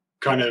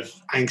kind of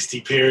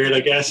angsty period,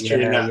 I guess,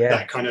 during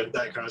that kind of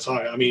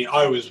time. I mean,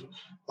 I was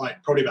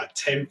like probably about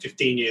 10,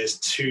 15 years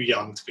too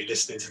young to be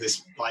listening to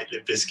this like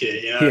Limp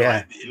Bizkit,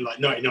 like, in like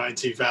 99,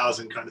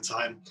 2000 kind of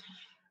time.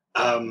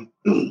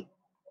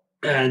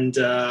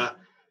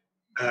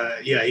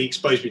 He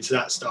exposed me to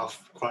that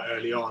stuff quite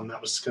early on.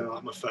 That was kind of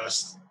like my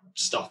first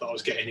stuff that I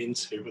was getting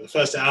into. But the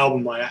first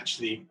album I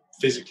actually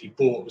physically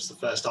bought was the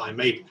first Iron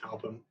Maiden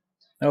album.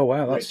 Oh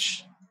wow,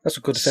 that's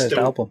a good first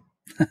album.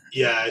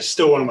 Yeah, it's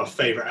still one of my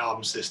favorite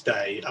albums to this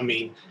day. I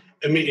mean,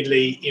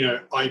 admittedly,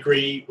 I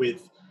agree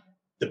with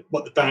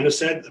what the band have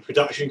said. The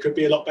production could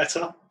be a lot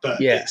better, but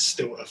it's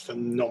still a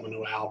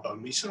phenomenal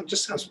album. It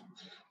just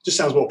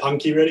sounds more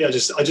punky, really. I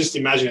just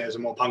imagine it as a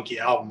more punky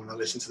album when I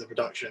listen to the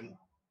production.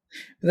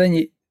 But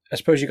then I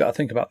suppose you got to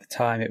think about the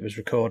time it was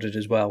recorded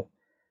as well,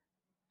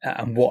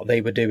 and what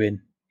they were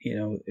doing.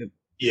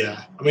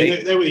 Yeah, I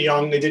mean, they were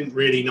young. They didn't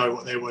really know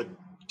what they were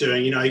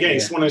doing. Again,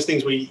 it's one of those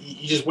things where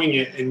you just wing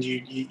it, and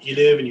you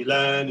live and you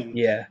learn, and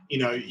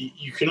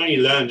you can only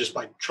learn just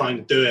by trying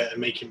to do it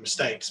and making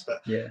mistakes.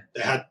 But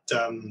they had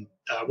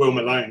Will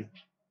Malone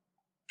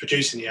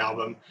producing the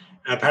album,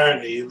 and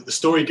apparently the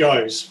story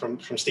goes from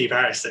Steve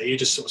Harris that he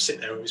just sort of sit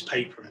there with his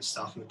paper and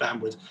stuff, and the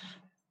band would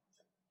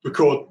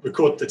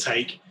record the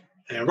take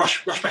and then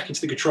rush back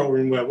into the control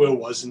room where Will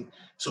was, and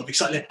sort of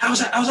excited. How's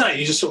that? And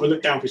he just sort of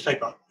looked down for his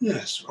paper.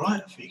 Yes,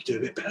 right. I think you could do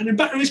a bit better. And then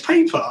back on his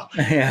paper.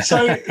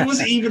 So it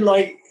wasn't even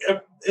like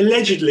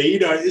allegedly.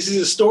 This is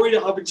a story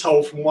that I've been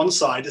told from one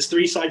side. There's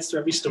 3 sides to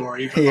every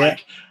story, but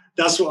like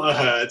that's what I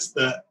heard.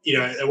 That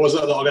there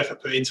wasn't a lot of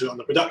effort put into it on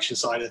the production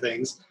side of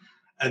things.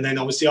 And then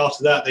obviously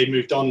after that, they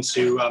moved on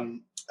to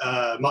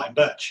Martin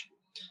Birch.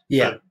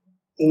 Yeah, for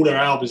all their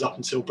albums up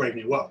until Brave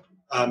New World.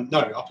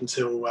 Up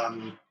until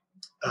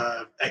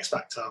X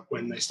Factor,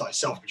 when they started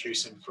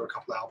self-producing for a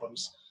couple of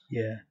albums.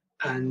 Yeah.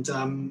 And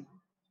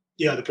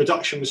the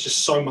production was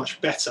just so much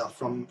better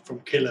from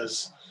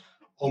Killers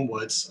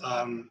onwards.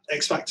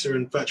 X Factor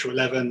and Virtual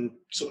 11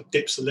 sort of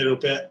dips a little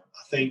bit,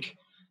 I think.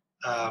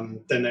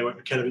 Then they went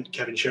with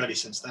Kevin Shirley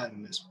since then,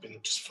 and it's been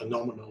just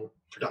phenomenal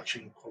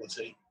production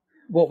quality.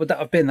 What would that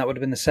have been? That would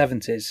have been the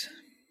 70s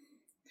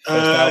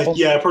First album?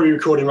 Yeah, probably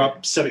recording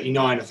about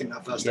 79, I think,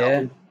 that first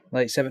album.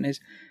 Late 70s.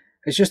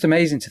 It's just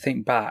amazing to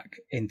think back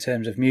in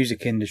terms of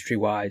music industry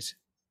wise.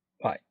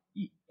 Like,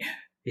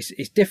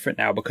 it's different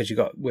now because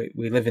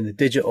we live in the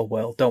digital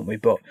world, don't we?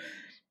 But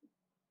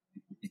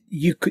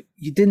you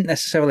didn't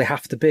necessarily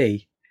have to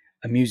be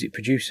a music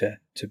producer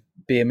to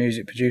be a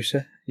music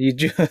producer. You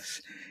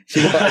just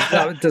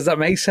does that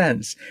make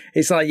sense?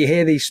 It's like you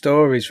hear these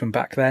stories from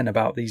back then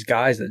about these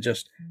guys that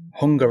just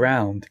hung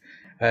around,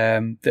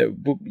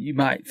 that you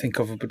might think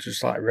of as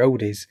just like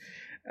roadies,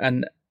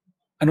 and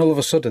all of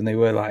a sudden they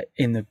were like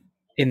in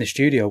the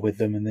studio with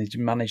them, and they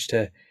managed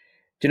to.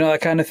 Do you know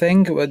that kind of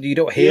thing? Well, you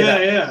don't hear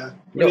that. Yeah.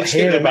 You don't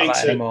hear about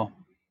that anymore.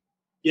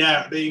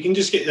 Yeah, but you can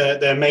just get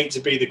their mate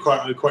to be the quote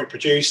unquote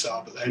producer,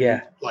 but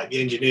then like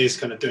the engineers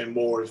kind of doing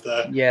more of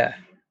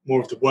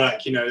the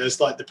work. You know,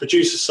 there's like the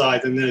producer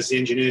side and there's the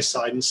engineer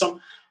side, and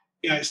some,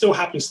 you know, it still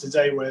happens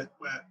today where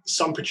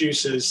some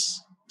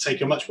producers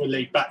take a much more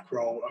laid back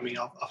role. I mean,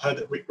 I've heard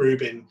that Rick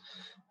Rubin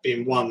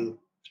being one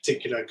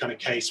particular kind of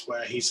case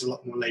where he's a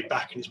lot more laid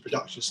back in his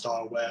production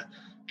style, where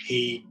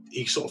he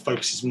sort of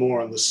focuses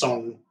more on the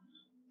song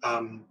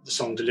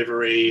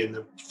delivery and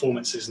the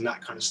performances and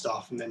that kind of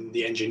stuff, and then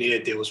the engineer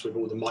deals with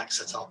all the mic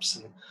setups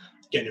and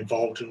getting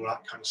involved and all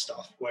that kind of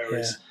stuff.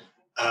 Whereas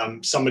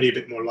somebody a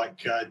bit more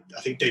like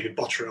I think David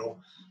Botterill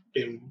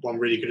being one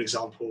really good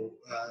example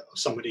of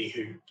somebody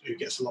who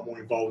gets a lot more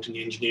involved in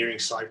the engineering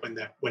side when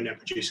they're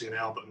producing an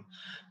album.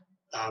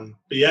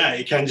 But yeah,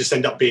 it can just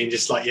end up being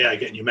just like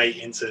getting your mate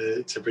in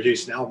to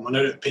produce an album. I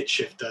know that Pitch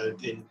Shifter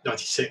in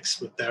 '96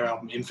 with their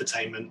album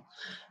Infotainment,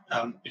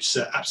 which is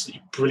an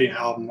absolutely brilliant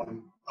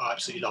album. I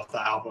absolutely love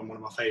that album, one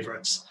of my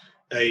favourites.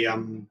 They, I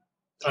don't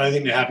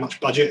think they had much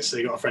budget, so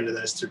they got a friend of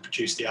theirs to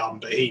produce the album.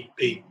 But he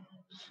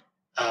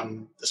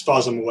as far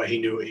as I'm aware, he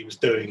knew what he was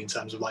doing in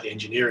terms of like the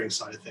engineering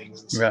side of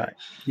things. And so right.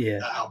 Yeah.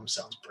 That album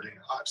sounds brilliant.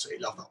 I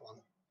absolutely love that one.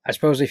 I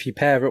suppose if you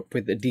pair up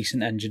with a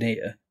decent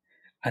engineer,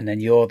 and then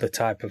you're the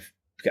type of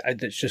guy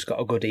that's just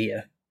got a good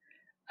ear,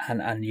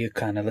 and you're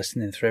kind of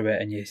listening through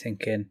it, and you're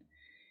thinking,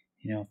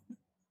 you know,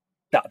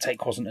 that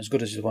take wasn't as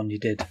good as the one you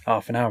did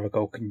half an hour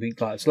ago. Can we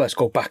so let's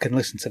go back and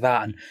listen to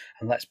that, and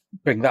let's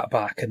bring that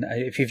back. And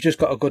if you've just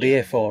got a good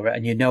ear for it,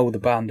 and you know the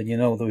band and you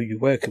know who you're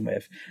working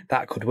with,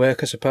 that could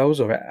work, I suppose,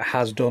 or it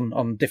has done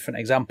on different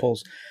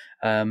examples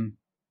over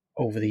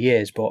the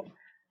years. But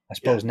I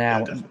suppose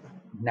now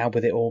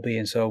with it all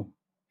being so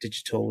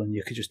digital, and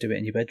you could just do it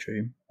in your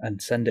bedroom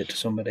and send it to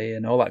somebody,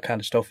 and all that kind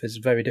of stuff is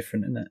very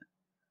different, isn't it?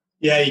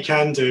 Yeah, you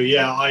can do.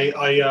 Yeah,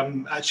 I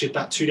actually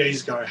about 2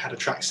 days ago I had a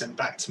track sent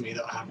back to me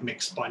that I have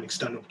mixed by an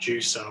external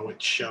producer,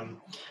 which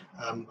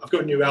I've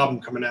got a new album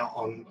coming out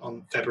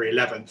on February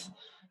 11th,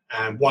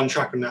 and one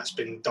track on that's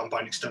been done by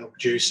an external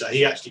producer.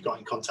 He actually got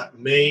in contact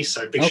with me,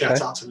 so big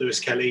shout out to Lewis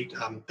Kelly.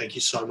 Thank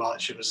you so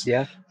much. It was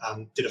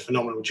did a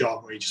phenomenal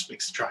job where he just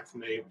mixed the track for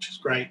me, which is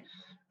great.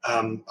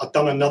 I've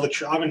done another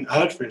I haven't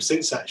heard from him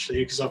since, actually,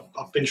 because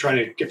I've been trying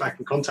to get back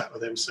in contact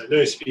with him. So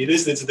Lewis, if you're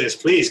listening to this,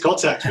 please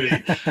contact me.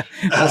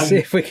 I'll see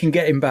if we can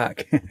get him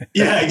back.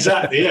 Yeah,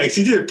 exactly. Yeah, because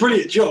he did a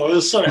brilliant job. I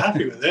was so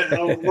happy with it.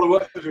 I want to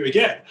work with him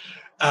again.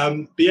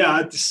 But yeah, I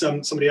had this,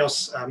 somebody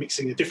else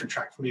mixing a different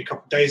track for me a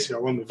couple of days ago,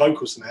 one with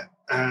vocals in it,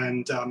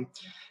 and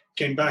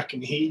came back,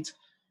 and he'd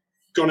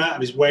gone out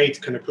of his way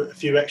to kind of put a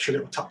few extra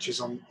little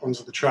touches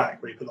onto the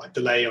track, where he put like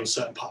delay on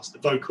certain parts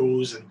of the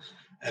vocals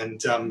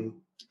and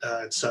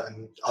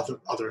certain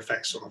other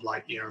effects, sort of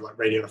like, you know, like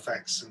radio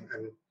effects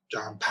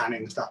and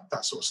pannings,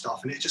 that sort of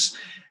stuff. And it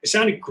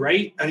sounded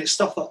great, and it's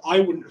stuff that I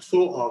wouldn't have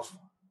thought of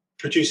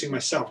producing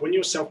myself. When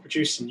you're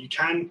self-producing, you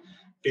can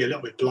be a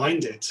little bit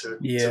blinded to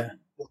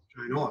what's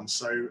going on.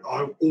 So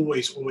I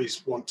always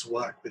want to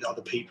work with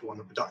other people on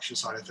the production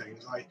side of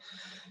things.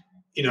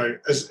 You know,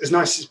 as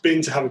nice as it's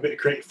been to have a bit of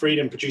creative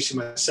freedom producing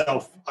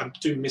myself, I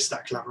do miss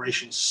that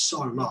collaboration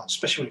so much,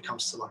 especially when it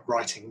comes to like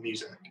writing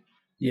music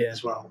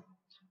as well.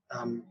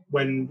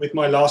 When with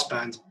my last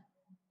band,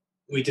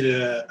 we did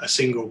a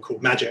single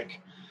called Magic,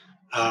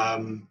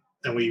 and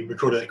we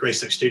recorded it at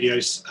Greystoke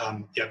Studios.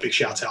 Big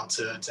shout out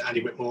to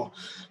Andy Whitmore,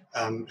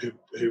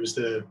 who was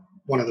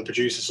one of the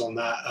producers on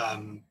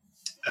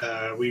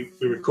that. We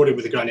recorded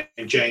with a guy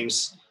named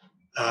James,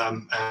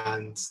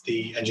 and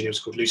the engineer was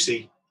called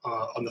Lucy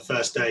on the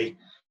first day,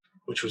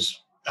 which was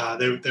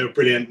they were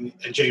brilliant,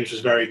 and James was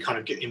very kind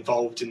of get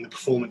involved in the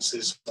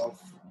performances of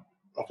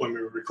when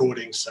we were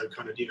recording. So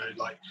kind of, you know,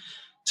 like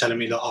telling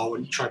me like, oh,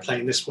 when you try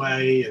playing this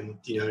way, and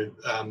you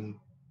know,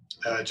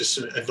 just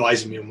sort of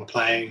advising me on my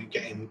playing,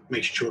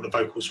 making sure the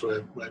vocals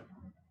were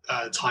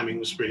timing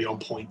was really on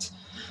point,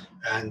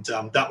 and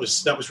that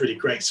was really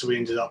great. So we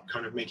ended up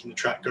kind of making the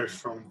track go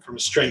from a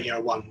straight, you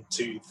know, 1,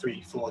 2,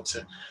 3, 4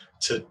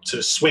 to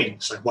swing,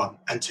 so 1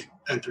 and 2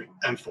 and 3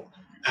 and 4,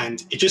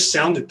 and it just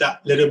sounded that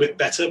little bit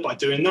better by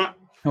doing that.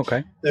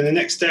 Okay. Then the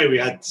next day we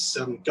had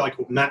some guy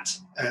called Matt,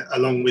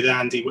 along with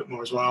Andy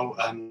Whitmore as well,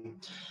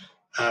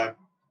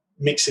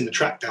 mixing the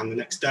track down the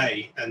next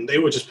day, and they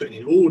were just putting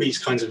in all these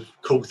kinds of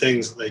cool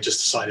things that they just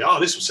decided, oh,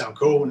 this will sound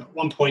cool. And at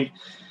one point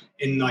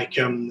in like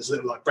there's a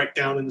little like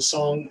breakdown in the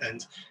song,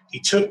 and he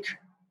took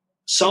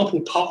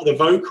sampled part of the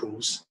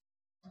vocals,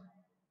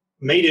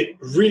 made it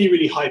really,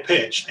 really high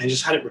pitched, and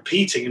just had it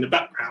repeating in the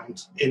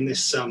background in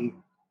this in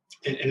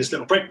this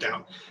little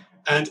breakdown.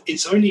 And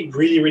it's only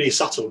really, really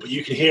subtle, but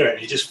you can hear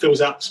it. It just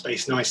fills out the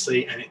space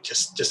nicely, and it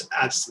just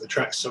adds to the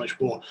track so much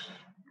more.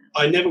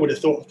 I never would have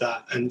thought of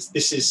that. And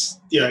this is,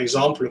 you know, an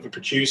example of a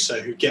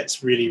producer who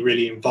gets really,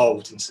 really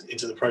involved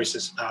into the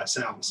process of how it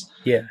sounds.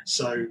 Yeah.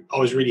 So I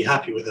was really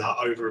happy with that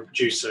over a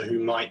producer who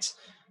might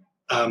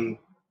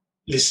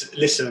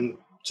listen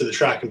to the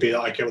track and be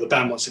like, okay, well, the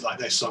band wants it like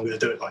this, so I'm going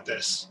to do it like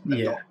this,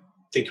 and not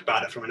think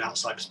about it from an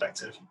outside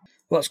perspective.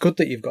 Well, it's good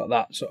that you've got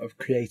that sort of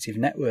creative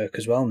network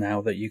as well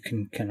now, that you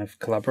can kind of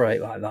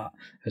collaborate like that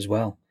as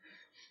well.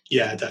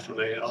 Yeah,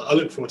 definitely. I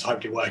look forward to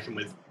hopefully working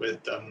with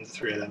the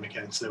three of them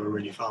again, because they were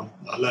really fun.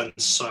 I learned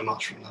so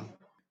much from them.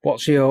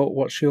 What's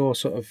your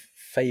sort of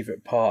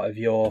favourite part of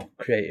your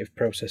creative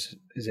process?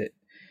 Is it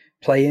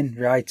playing,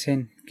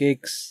 writing,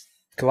 gigs,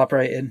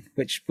 collaborating?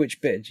 Which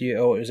bit do you,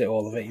 or is it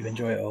all of it? You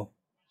enjoy it all?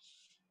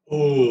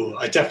 Oh,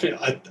 I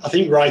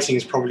think writing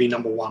is probably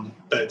number one,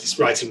 but it's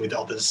writing with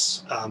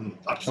others. I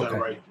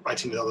prefer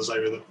writing with others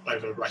over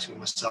writing with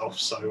myself.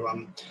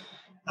 So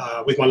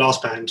with my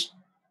last band,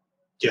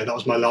 yeah, that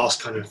was my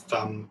last kind of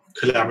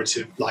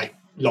collaborative, like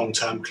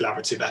long-term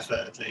collaborative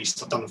effort. At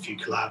least I've done a few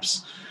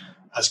collabs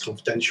as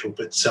confidential,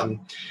 but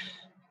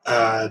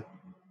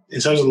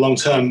in terms of the long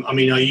term, I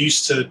mean, I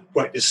used to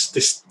work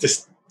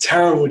this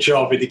terrible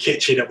job in the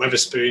kitchen at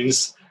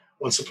Wetherspoons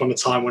once upon a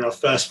time when I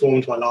first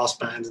formed my last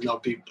band, and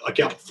I'd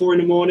get up at 4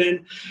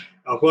 a.m,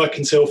 I'd work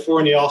until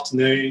 4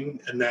 p.m,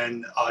 and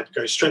then I'd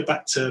go straight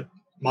back to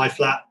my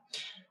flat,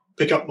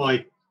 pick up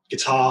my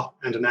guitar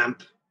and an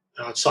amp,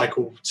 and I'd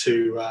cycle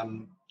to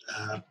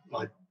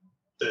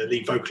the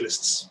lead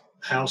vocalist's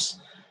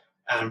house,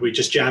 and we'd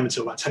just jam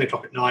until about 10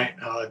 o'clock at night.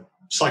 I'd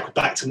cycle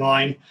back to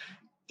mine,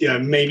 you know,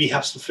 maybe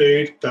have some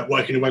food, but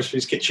working in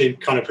Wetherspoons kitchen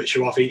kind of puts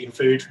you off eating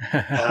food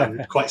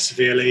quite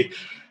severely.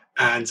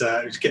 And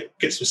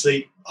get some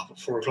sleep up at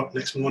 4 o'clock the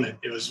next morning.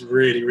 It was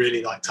really,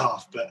 really like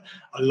tough, but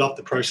I loved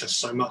the process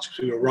so much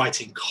because we were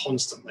writing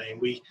constantly,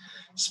 and we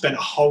spent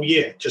a whole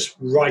year just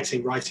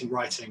writing.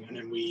 And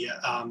then we,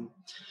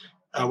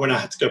 when I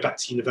had to go back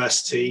to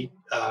university,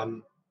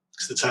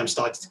 because the term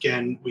started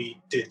again,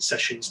 we did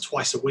sessions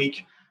twice a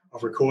week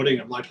of recording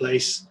at my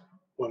place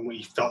when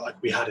we felt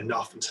like we had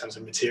enough in terms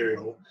of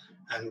material,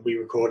 and we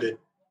recorded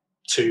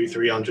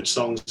 200-300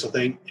 songs, I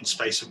think, in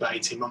space of about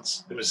 18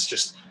 months. It was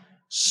just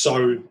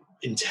so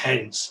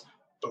intense,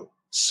 but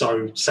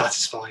so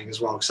satisfying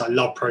as well, because I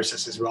love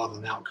processes rather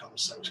than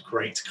outcomes. So it was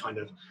great to kind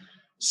of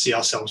see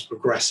ourselves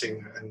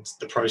progressing, and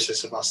the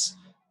process of us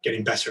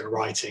getting better at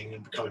writing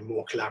and becoming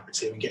more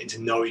collaborative and getting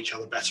to know each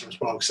other better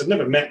as well. Because I've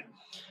never met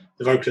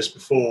the vocalist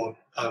before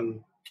I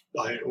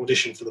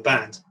auditioned for the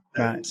band,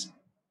 and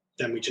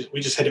then we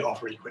just hit it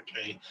off really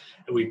quickly,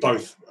 and we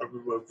both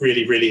were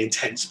really, really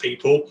intense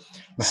people.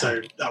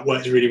 So that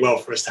worked really well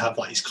for us to have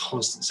like these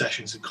constant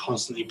sessions and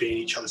constantly be in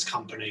each other's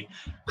company,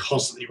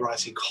 constantly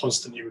writing,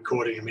 constantly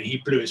recording. I mean, he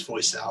blew his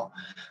voice out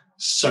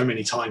so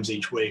many times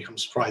each week. I'm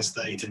surprised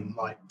that he didn't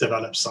like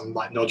develop some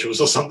like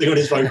nodules or something on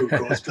his vocal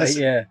cords.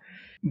 Yeah.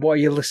 What are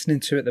you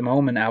listening to at the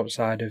moment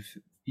outside of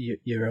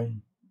your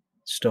own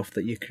stuff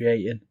that you're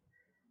creating?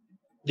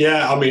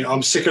 Yeah, I mean,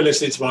 I'm sick of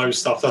listening to my own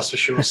stuff, that's for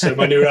sure. So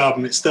my new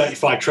album, it's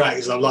 35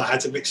 tracks. I've like had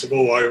to mix them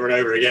all over and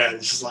over again.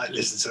 It's just like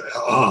listen to it.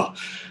 Oh,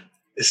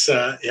 it's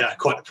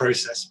quite a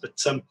process. But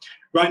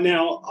right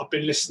now, I've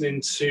been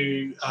listening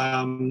to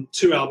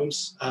 2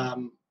 albums.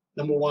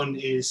 Number one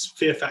is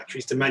Fear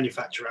Factory's The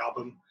Manufacture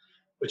album,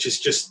 which is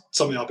just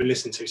something I've been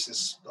listening to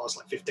since I was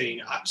like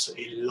 15. I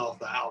absolutely love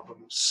that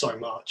album so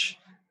much.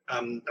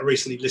 I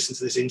recently listened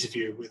to this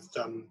interview with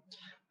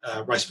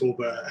Rice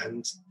Fulber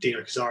and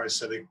Dino Cazares,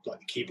 so the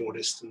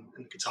keyboardist and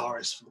the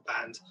guitarist for the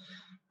band,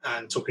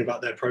 and talking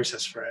about their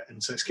process for it.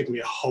 And so it's given me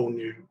a whole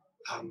new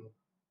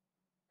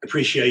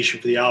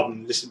appreciation for the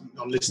album.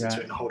 I'm listening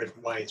to it in a whole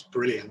different way. It's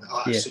brilliant.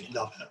 I absolutely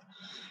love it.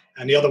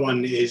 And the other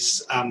one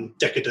is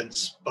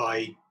Decadence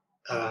by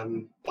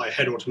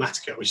Head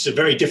Automatica, which is a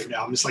very different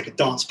album. It's like a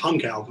dance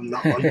punk album,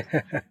 that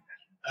one.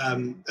 I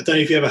don't know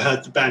if you ever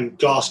heard the band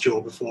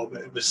Glassjaw before,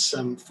 but it was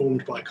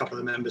formed by a couple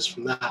of the members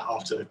from that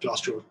after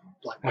Glassjaw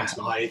went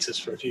on hiatus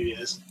for a few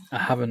years. I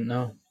haven't,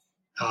 no.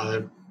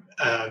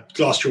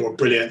 Glassjaw were a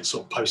brilliant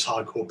sort of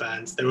post-hardcore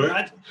band. They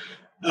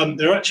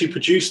were actually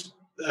produced.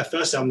 Their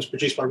first album was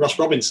produced by Russ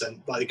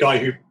Robinson, like the guy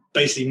who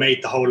basically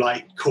made the whole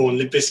like Korn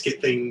Limp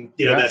Bizkit thing.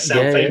 You know, their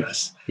sound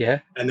famous. Yeah.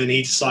 And then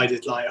he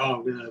decided like,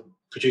 I'm going to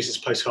produce this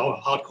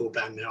post-hardcore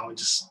band now and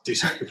just do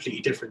something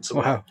completely different to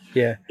what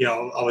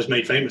I was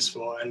made famous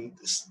for. And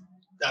it's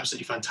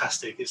absolutely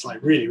fantastic. It's like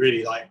really,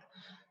 really like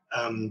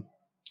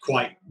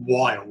quite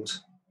wild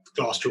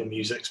Glassjaw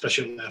music,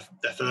 especially on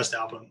their first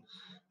album.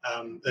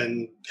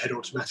 Then Head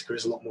Automatica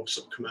is a lot more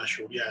sort of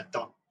commercial,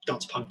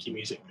 dance punky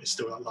music, but it's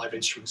still like live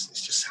instruments. It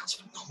just sounds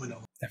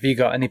phenomenal. Have you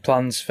got any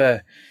plans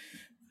for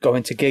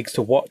going to gigs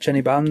to watch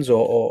any bands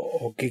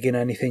or gigging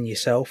anything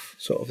yourself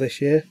sort of this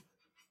year?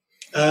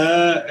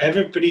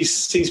 Everybody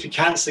seems to be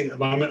cancelling at the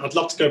moment. I'd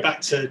love to go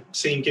back to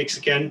seeing gigs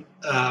again.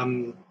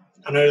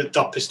 I know that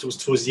Dub Pistols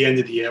towards the end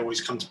of the year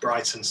always come to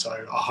Brighton,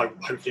 so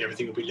hopefully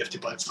everything will be lifted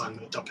by the time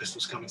that Dub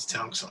Pistols come into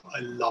town, because I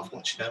love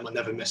watching them. I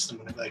never miss them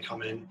whenever they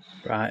come in.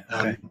 Right.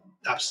 Okay.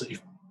 Absolutely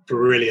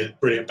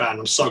brilliant band.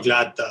 I'm so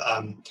glad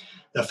that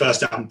their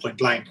first album, Point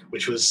Blank,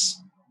 which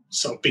was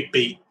sort of big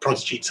beat,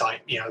 Prodigy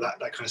type, that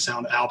kind of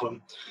sound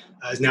album,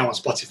 is now on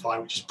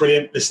Spotify, which is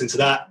brilliant. Listening to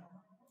that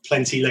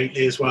plenty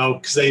lately as well,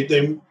 because they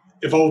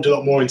evolved a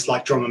lot more into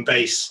like drum and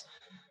bass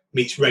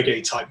meets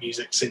reggae type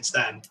music since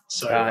then.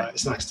 So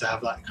it's nice to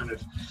have that kind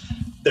of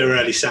their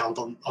early sound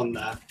on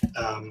there.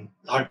 I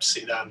hope to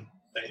see them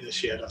later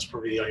this year. That's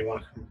probably the only one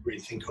I can really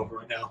think of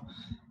right now.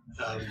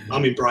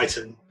 I'm in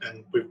Brighton,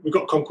 and we've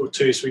got Concord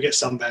too, so we get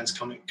some bands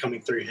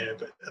coming through here,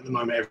 but at the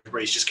moment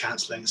everybody's just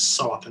cancelling. It's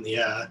so up in the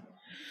air.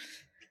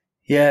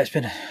 Yeah, it's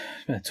been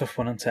a tough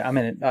one, hasn't it? I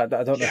mean, I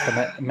don't know if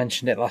I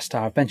mentioned it last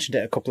time. I've mentioned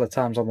it a couple of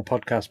times on the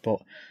podcast, but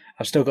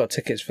I've still got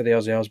tickets for the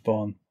Ozzy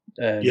Osbourne.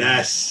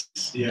 Yes,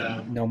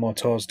 yeah. No More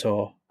Tours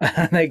tour,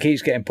 and it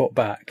keeps getting put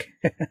back.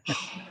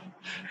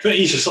 But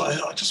he's just like,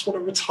 I just want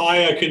to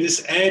retire. Can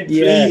this end,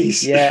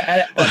 please?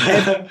 Yeah.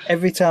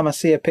 Every time I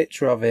see a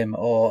picture of him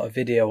or a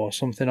video or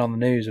something on the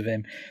news of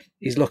him,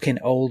 he's looking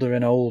older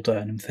and older,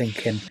 and I'm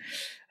thinking,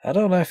 I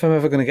don't know if I'm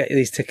ever going to get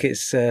these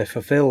tickets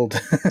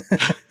fulfilled.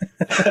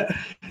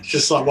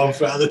 Just like one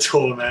foot out of the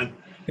tour, man.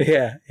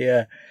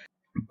 Yeah.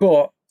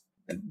 But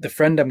the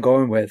friend I'm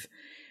going with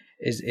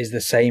is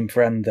the same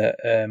friend that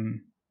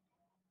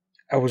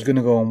I was going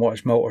to go and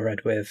watch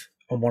Motorhead with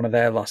on one of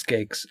their last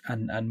gigs,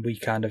 and we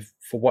kind of,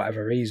 for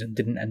whatever reason,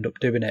 didn't end up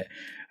doing it.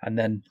 And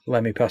then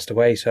Lemmy passed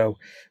away, so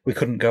we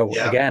couldn't go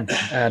again.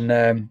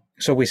 And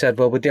so we said,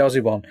 well, with the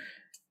Aussie one,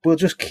 we'll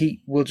just keep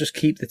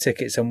the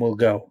tickets and we'll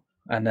go.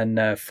 And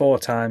then 4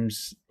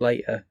 times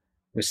later,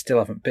 we still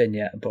haven't been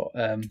yet. But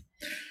I've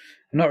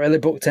not really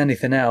booked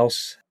anything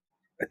else.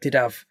 I did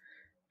have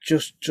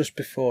just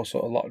before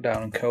sort of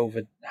lockdown and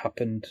COVID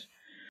happened,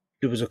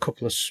 there was a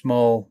couple of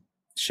small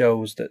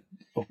shows that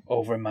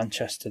over in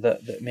Manchester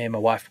that me and my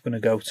wife were going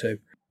to go to.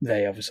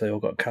 They obviously all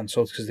got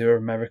cancelled because they were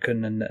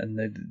American and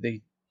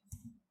they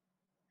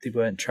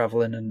weren't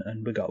travelling,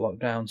 and we got locked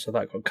down, so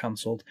that got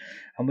cancelled.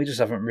 And we just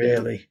haven't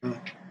really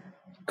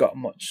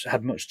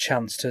had much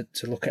chance to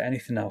look at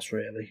anything else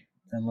really,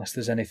 unless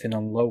there's anything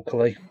on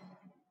locally.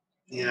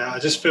 Yeah, I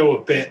just feel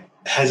a bit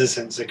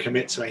hesitant to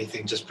commit to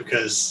anything just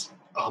because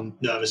I'm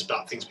nervous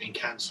about things being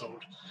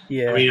cancelled.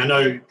 Yeah, I mean, I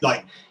know,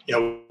 like,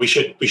 we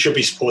should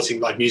be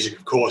supporting live music,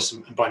 of course,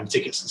 and buying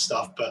tickets and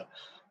stuff. But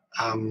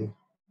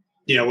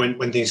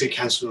when things get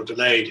cancelled or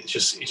delayed, it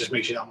just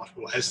makes you that much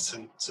more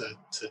hesitant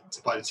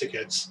to buy the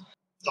tickets.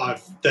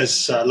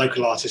 There's a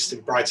local artist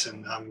in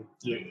Brighton,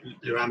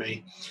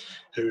 Luami,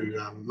 who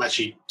I'm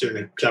actually doing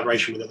a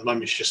collaboration with at the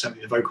moment. She just sent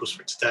me the vocals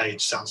for it today.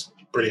 It sounds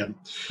brilliant.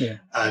 Yeah.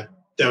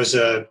 There was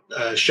a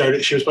show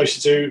that she was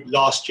supposed to do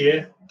last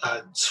year,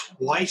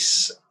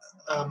 twice.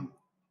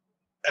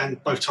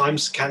 And both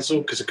times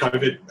cancelled because of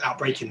COVID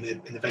outbreak in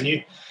the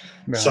venue.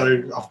 Right.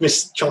 So I've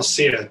missed chance to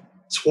see her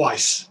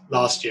twice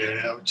last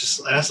year.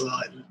 That's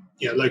like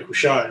local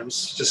show. I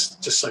was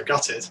just so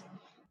gutted.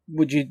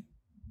 Would you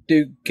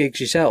do gigs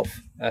yourself?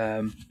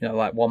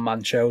 Like one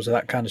man shows or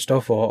that kind of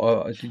stuff,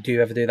 or do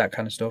you ever do that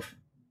kind of stuff?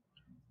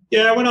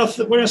 Yeah, when I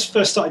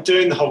first started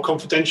doing the whole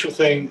confidential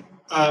thing,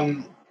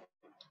 I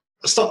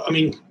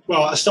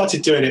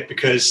started doing it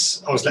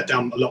because I was let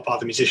down a lot by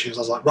other musicians.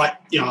 I was like, right,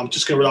 I'm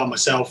just going to rely on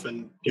myself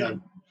and,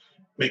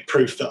 make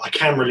proof that I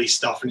can release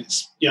stuff. And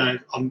it's,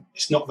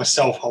 it's not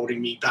myself holding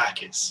me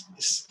back.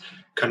 It's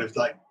kind of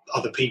like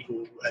other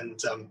people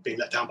and being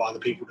let down by other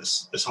people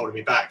that's holding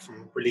me back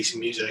from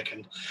releasing music.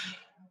 And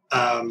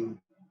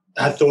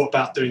I had thought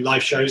about doing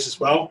live shows as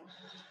well,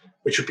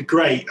 which would be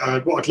great.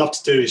 What I'd love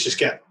to do is just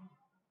get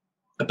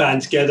a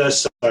band together.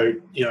 So, a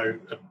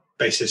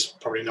bassist,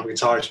 probably another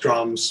guitarist,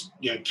 drums,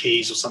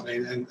 keys or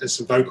something, and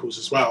some vocals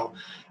as well,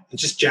 and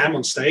just jam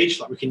on stage.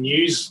 Like, we can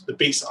use the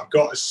beats that I've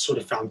got as sort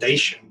of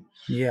foundation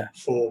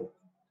for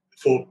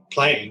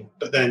playing,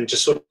 but then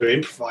just sort of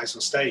improvise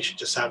on stage and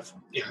just have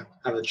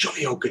a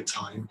jolly old good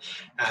time,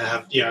 and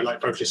have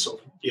like vocalists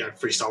sort of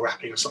freestyle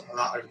rapping or something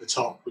like that over the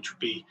top, which would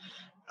be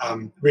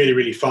really,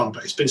 really fun.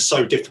 But it's been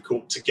so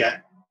difficult to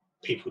get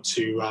people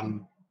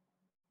to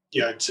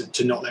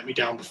to not let me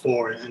down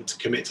before and to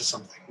commit to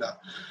something that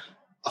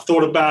I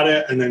thought about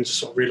it, and then just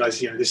sort of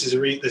realized, there's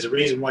a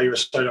reason why you're a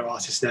solo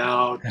artist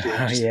now.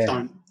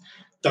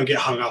 Don't get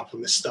hung up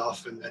on this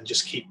stuff, and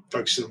just keep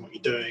focusing on what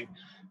you're doing.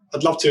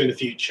 I'd love to in the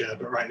future,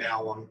 but right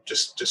now I'm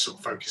just sort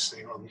of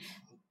focusing on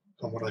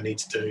what I need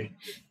to do.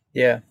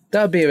 Yeah,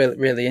 that would be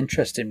really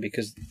interesting,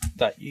 because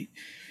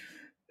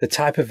the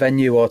type of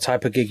venue or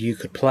type of gig you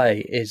could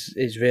play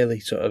is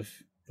really sort of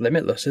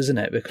limitless, isn't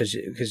it? Because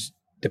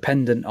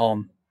dependent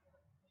on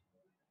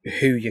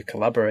who you're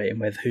collaborating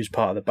with, who's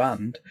part of the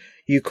band,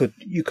 you could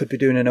be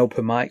doing an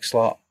open mic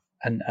slot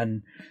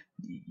and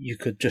you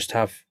could just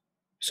have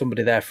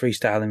somebody there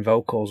freestyling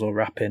vocals or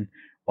rapping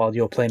while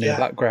you're playing in the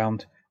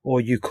background,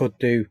 or you could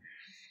do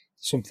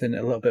something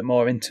a little bit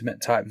more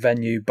intimate type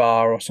venue,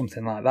 bar or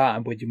something like that,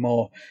 and with your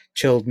more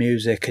chilled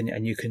music,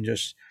 and you can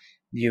just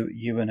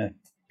you and a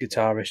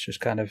guitarist just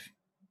kind of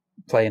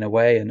playing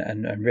away and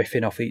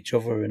riffing off each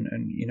other, and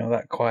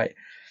that quite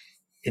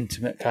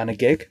intimate kind of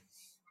gig.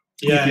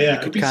 You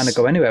could kind of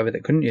go anywhere with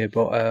it, couldn't you?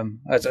 But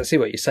as I see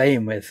what you're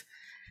saying with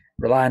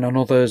relying on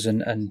others,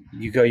 and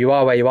you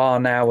are where you are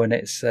now, and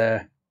it's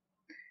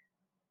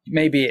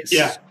maybe it's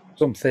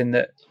something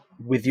that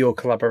with your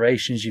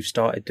collaborations you've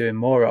started doing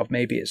more of.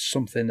 Maybe it's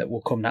something that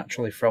will come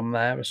naturally from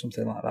there or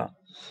something like that.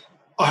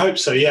 I hope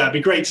so. Yeah, it'd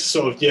be great to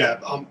sort of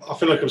I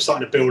feel like I'm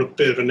starting to build a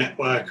bit of a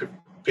network of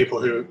people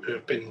who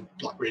have been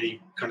like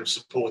really kind of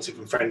supportive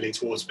and friendly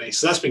towards me.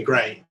 So that's been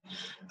great.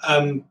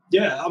 I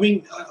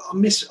mean, I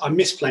miss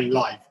playing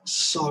live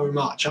so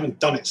much. I haven't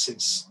done it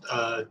since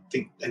I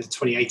think end of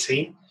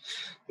 2018.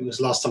 It was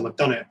the last time I'd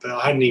done it, but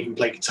I hadn't even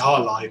played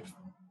guitar live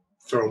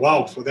for a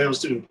while before then. I was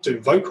doing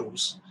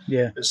vocals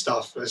and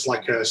stuff as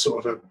like a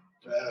sort of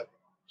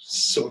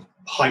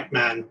hype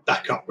man,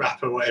 backup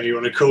rapper, whatever you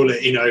want to call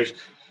it,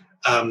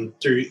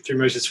 through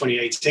most of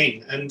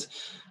 2018. And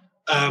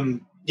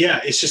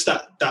it's just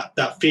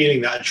that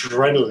feeling, that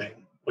adrenaline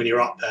when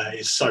you're up there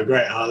is so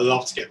great. And I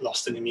love to get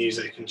lost in the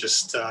music and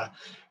just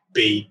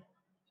be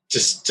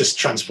just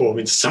transform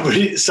into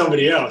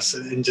somebody else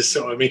and just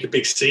sort of make a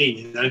big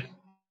scene,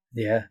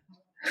 Yeah.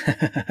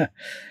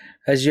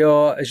 Has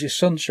your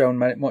son shown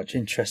much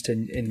interest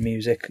in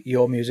music,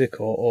 your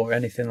music, or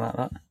anything like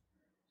that?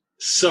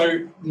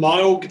 So my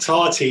old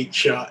guitar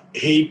teacher,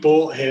 he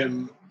bought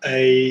him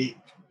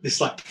this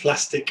like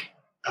plastic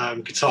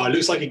guitar. It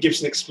looks like a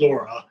Gibson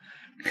Explorer,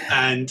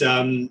 and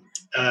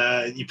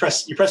you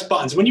press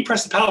buttons. When you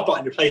press the power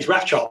button, it plays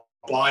Wrath Child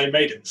by Iron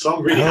Maiden. So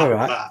I'm really happy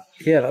with that.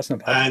 Yeah, that's not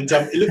bad.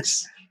 And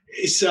it's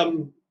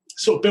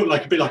sort of built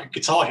like a bit like a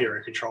Guitar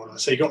Hero controller.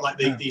 So you got like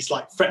these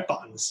like fret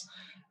buttons,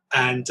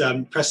 and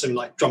press them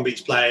like drum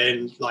beats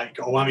playing, like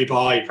got a whammy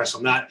bar. You press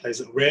on that, it plays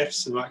little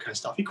riffs and that kind of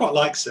stuff. He quite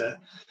likes it.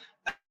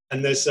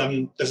 And there's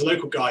a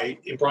local guy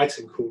in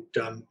Brighton called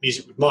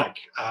Music with Mike.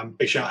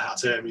 Big shout out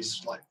to him.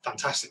 He's like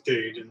fantastic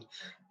dude, and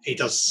he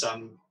does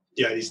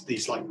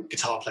these like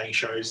guitar playing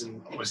shows,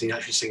 and obviously he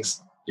actually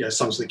sings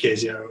songs for the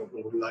kids, or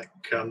like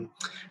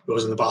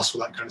Wheels on the Bus,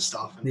 all that kind of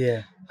stuff.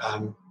 And,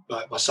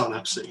 like my son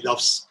absolutely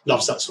loves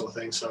that sort of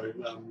thing. So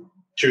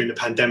during the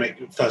pandemic,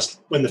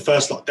 when the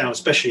first lockdown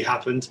especially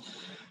happened,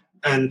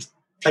 and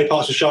play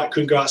parts were shut,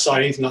 couldn't go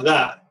outside, anything like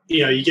that,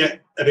 you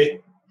get a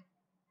bit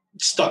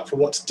stuck for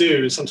what to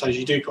do, and sometimes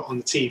you do put on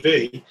the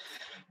TV.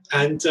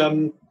 And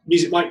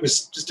Music Mike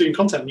was just doing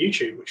content on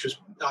YouTube, which was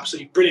an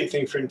absolutely brilliant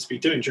thing for him to be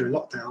doing during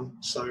lockdown.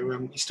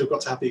 So he still got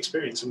to have the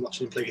experience and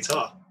watching him play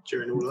guitar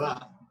during all of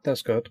that.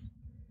 That's good.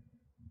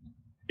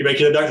 You're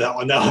making a note of that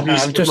one now.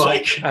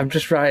 I'm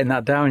just writing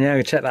that down.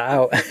 Yeah, check that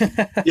out.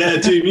 Yeah,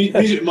 dude,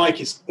 Music with Mike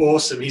is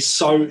awesome. He's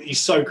so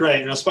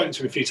great, and I've spoken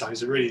to him a few times.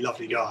 He's a really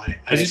lovely guy.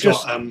 And is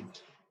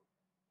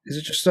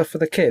it just stuff for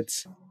the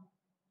kids?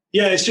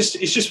 Yeah, it's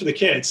just for the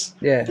kids.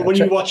 Yeah. But when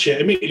you watch it,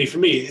 immediately for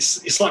me,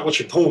 it's like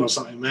watching porn or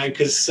something, man.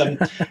 Because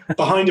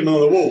behind him on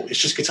the wall, it's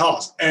just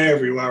guitars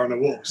everywhere on the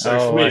wall. So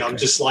for me, I'm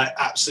just like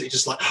absolutely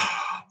just like,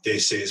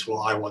 this is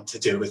what I want to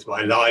do with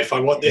my life. I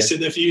want this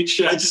in the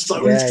future. I just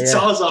like all these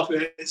guitars up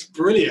there. It's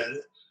brilliant.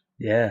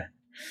 Yeah.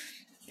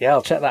 Yeah,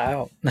 I'll check that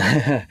out.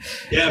 Yeah,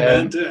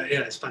 man, do it.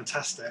 Yeah, it's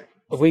fantastic.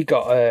 We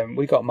got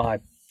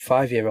my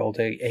 5-year-old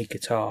a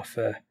guitar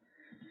for,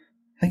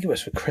 I think it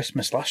was for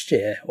Christmas last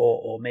year,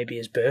 or maybe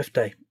his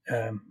birthday.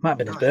 Might have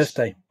been his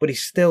birthday, but it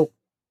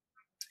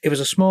was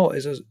a small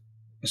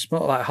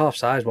like half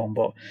size one,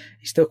 but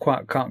he still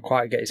can't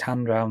quite get his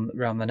hand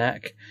around the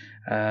neck.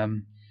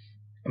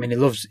 I mean, he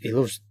loves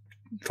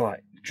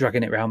like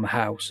dragging it around the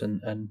house,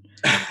 and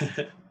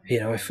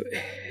if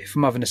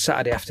I'm having a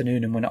Saturday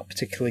afternoon and we're not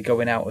particularly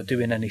going out or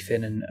doing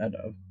anything, and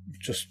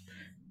just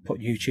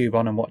put YouTube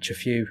on and watch a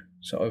few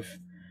sort of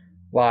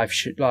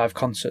live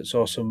concerts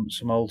or some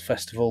old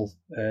festival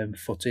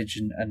footage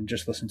and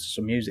just listen to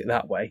some music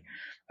that way,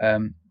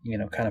 kind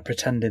of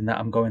pretending that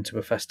I'm going to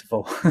a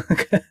festival.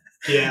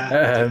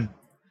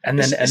 And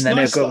then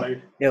nice,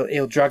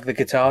 he'll drag the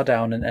guitar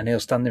down and he'll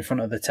stand in front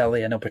of the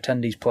telly and he'll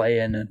pretend he's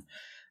playing,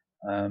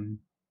 and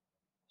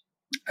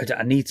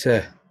I need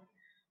to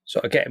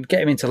sort of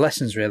get him into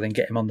lessons really and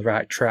get him on the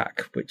right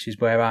track, which is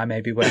where I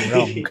maybe went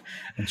wrong,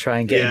 and try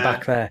and get him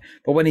back there.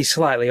 But when he's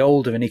slightly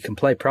older and he can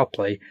play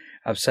properly,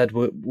 I've said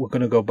we're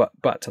going to go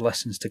back to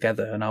lessons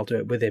together, and I'll do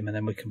it with him, and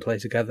then we can play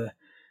together.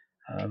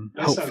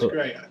 That sounds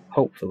great.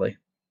 Hopefully,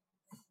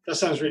 that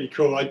sounds really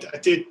cool. I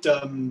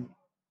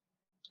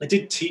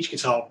did teach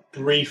guitar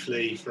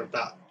briefly for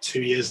about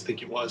 2 years, I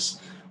think it was,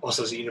 whilst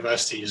I was at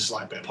university, just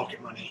like a bit of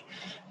pocket money.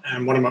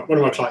 And one of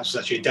my clients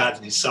was actually a dad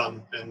and his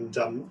son, and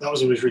that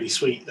was always really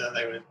sweet that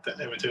they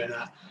were doing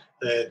that.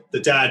 The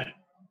dad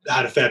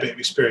had a fair bit of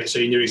experience, so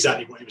he knew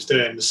exactly what he was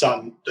doing. The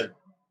son, that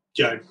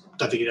don't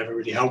think he'd ever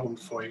really helped him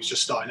before. He was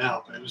just starting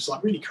out, but it was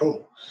like really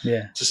cool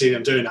to see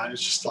them doing that. It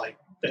was just like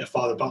a bit of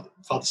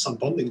father-son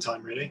bonding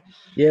time, really.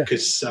 Yeah.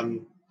 Because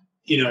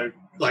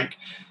like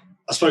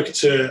I spoke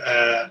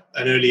to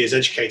an early years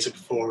educator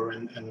before,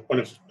 and one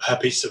of her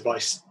pieces of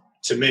advice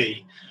to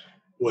me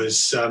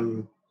was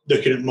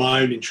looking at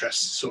my own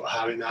interests, sort of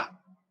having that,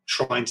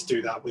 trying to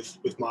do that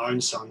with my own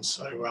son.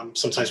 So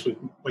sometimes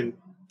when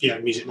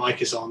Music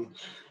Mike is on,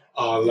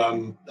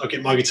 I'll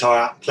get my guitar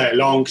out and play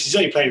along, because he's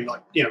only playing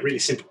like really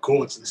simple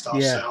chords and stuff.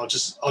 Yeah.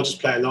 So I'll just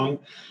play along,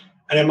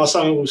 and then my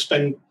son will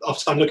spend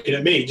half time looking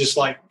at me, just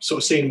like sort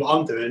of seeing what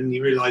I'm doing, and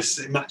he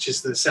realizes it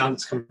matches the sound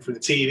that's coming from the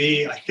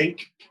TV, I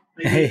think.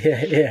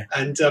 Yeah.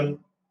 And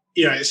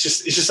it's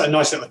just a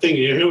nice little thing.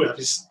 He'll have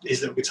his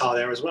little guitar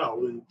there as well,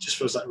 and just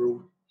feels like we're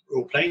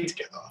all playing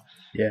together.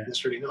 Yeah,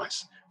 it's really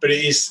nice. But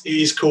it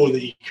is cool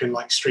that you can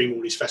like stream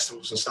all these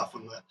festivals and stuff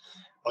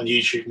on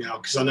YouTube now,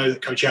 because I know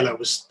that Coachella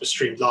was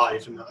streamed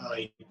live, and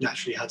I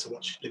naturally had to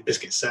watch Limp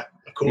Bizkit's set,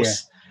 of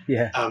course.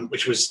 Yeah.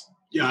 Which was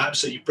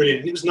absolutely brilliant,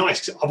 and it was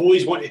nice because I've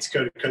always wanted to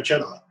go to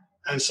Coachella,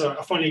 and so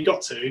I finally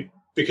got to,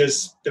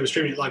 because they were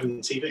streaming it live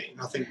on TV,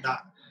 and I think that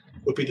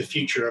would be the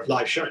future of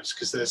live shows,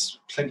 because there's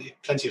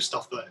plenty of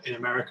stuff that in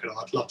America that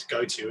I'd love to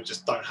go to and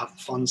just don't have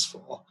the funds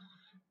for.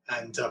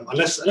 And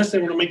unless they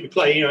want to make me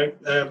play, if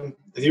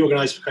the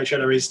organizer for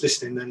Coachella is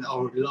listening, then I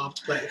would love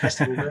to play at the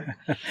festival there.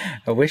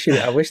 I wish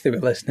they were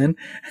listening.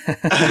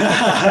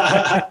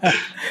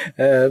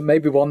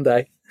 Maybe one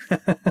day.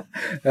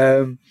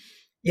 I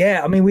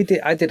mean,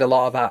 I did a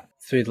lot of that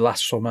through the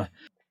last summer.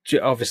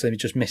 Obviously,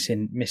 just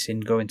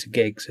missing going to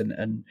gigs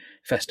and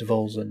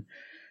festivals and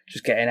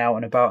just getting out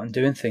and about and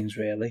doing things,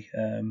 really.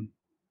 So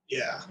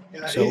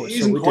we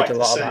did a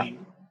lot of that.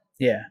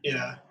 Yeah.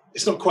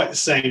 It's not quite the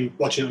same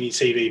watching it on your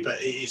TV,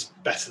 but it is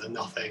better than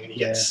nothing, and you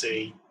get to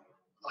see.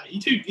 Like,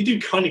 you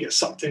do kind of get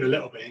sucked in a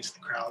little bit into the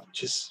crowd,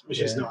 which is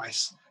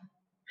nice.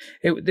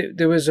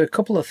 There was a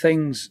couple of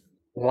things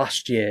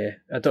last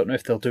year. I don't know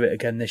if they'll do it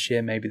again this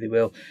year. Maybe they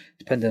will,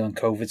 depending on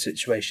COVID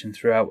situation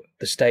throughout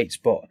the States.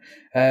 But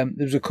there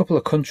was a couple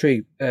of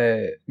country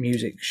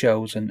music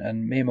shows,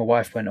 and me and my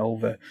wife went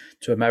over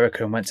to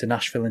America and went to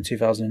Nashville in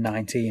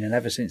 2019. And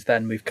ever since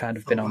then, we've kind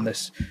of been on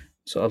this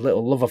sort of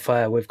little love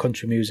affair with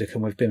country music,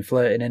 and we've been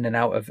flirting in and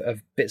out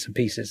of bits and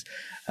pieces.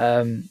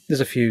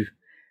 There's a few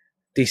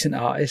decent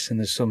artists and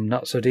there's some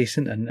not so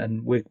decent,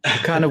 and we're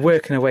kind of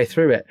working our way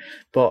through it.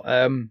 But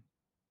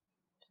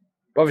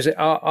obviously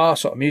our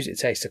sort of music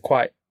tastes are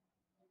quite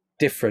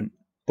different,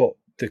 but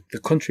the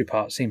country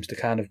part seems to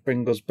kind of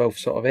bring us both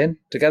sort of in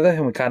together,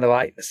 and we kind of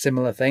like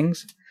similar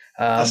things.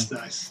 That's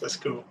nice. That's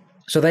cool.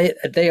 So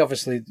they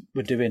obviously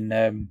were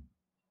doing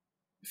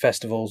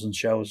festivals and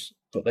shows,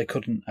 but they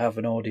couldn't have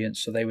an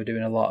audience, so they were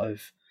doing a lot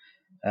of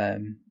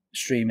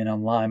streaming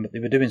online. But they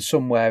were doing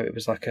somewhere it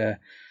was like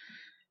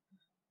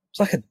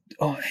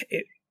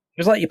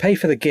you pay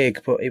for the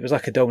gig, but it was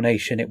like a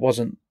donation. It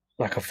wasn't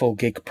like a full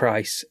gig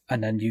price,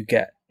 and then you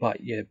get like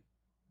you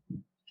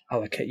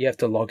have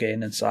to log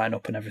in and sign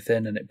up and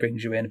everything, and it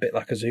brings you in a bit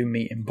like a Zoom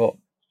meeting. But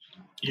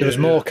there was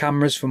more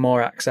cameras for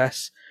more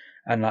access,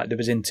 and like there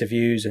was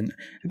interviews, and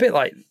a bit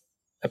like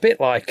I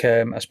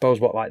suppose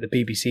what like the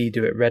BBC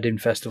do at Reading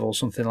Festival,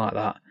 something like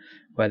that,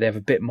 where they have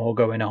a bit more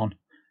going on.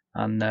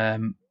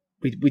 And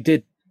we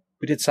did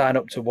sign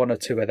up to one or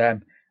two of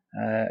them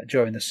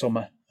during the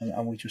summer,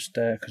 and we just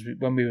because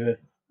when we were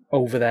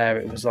over there,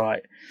 it was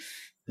like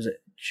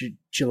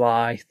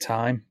July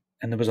time,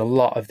 and there was a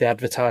lot of the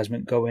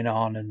advertisement going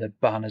on and the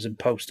banners and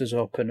posters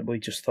up, and we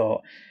just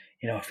thought,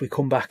 if we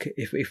come back,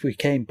 if we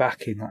came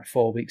back in like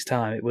 4 weeks'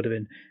 time, it would have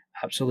been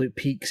absolute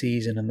peak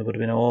season, and there would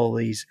have been all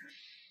these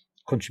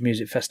country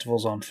music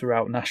festivals on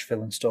throughout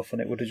Nashville and stuff,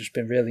 and it would have just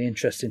been really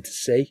interesting to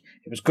see.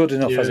 It was good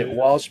enough as it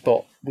was,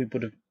 but we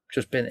would have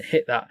just been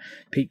hit that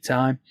peak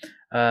time.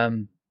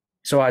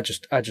 So I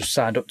just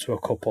signed up to a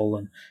couple,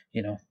 and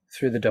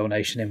threw the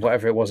donation in,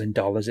 whatever it was in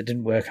dollars. It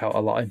didn't work out a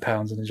lot in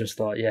pounds, and I just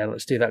thought,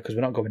 let's do that because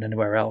we're not going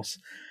anywhere else.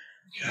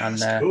 And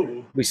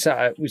cool. we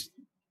sat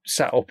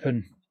up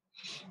and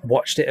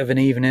watched it of an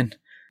evening.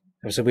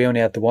 So we only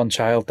had the one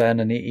child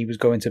then, and he was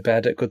going to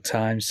bed at good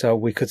times, so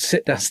we could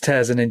sit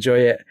downstairs and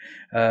enjoy it.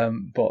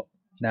 But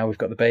now we've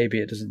got the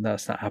baby,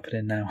 that's not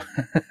happening now.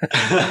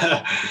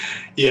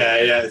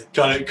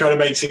 Kind of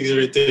makes things a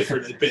bit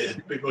different, a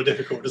bit more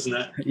difficult, doesn't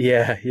it?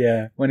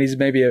 Yeah. When he's a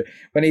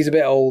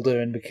bit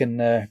older and we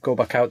can go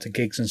back out to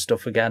gigs and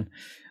stuff again,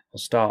 we'll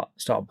start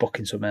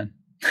booking some in.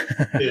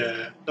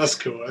 Yeah, that's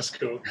cool.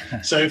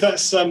 So if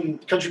that's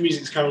country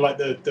music's kind of like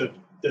the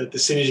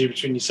synergy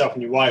between yourself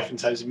and your wife in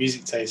terms of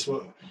music taste,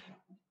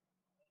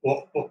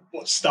 what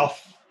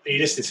stuff are you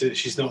listening to that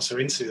she's not so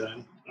into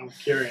then? I'm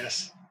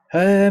curious.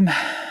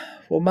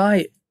 Well,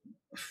 my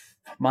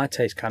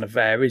taste kind of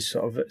varies,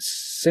 sort of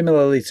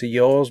similarly to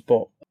yours,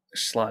 but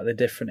slightly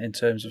different in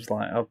terms of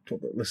like I'll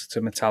listen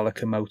to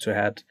Metallica,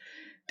 Motorhead,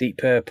 Deep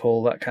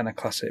Purple, that kind of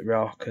classic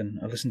rock, and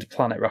I listen to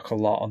Planet Rock a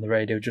lot on the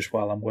radio just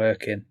while I'm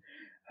working.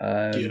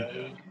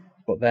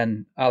 But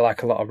then I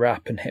like a lot of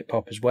rap and hip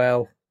hop as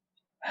well.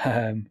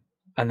 And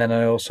then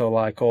I also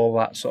like all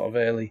that sort of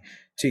early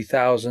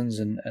 2000s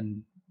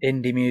and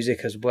indie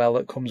music as well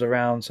that comes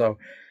around. So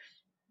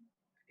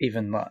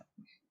even like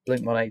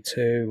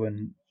Blink-182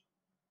 and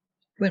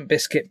Limp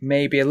Bizkit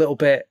maybe a little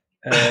bit,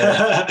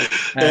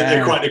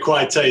 They're quite an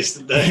acquired taste,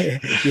 aren't they?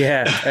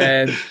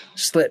 Yeah.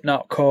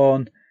 Slipknot,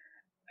 Korn.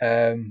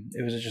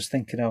 It was just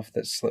thinking of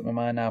that slipped my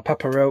mind now.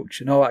 Papa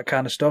Roach and all that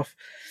kind of stuff.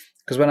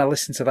 Because when I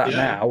listen to that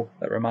now,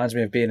 that reminds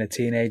me of being a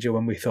teenager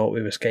when we thought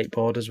we were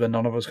skateboarders when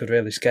none of us could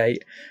really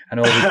skate. And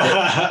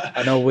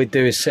all we'd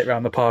do is sit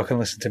around the park and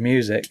listen to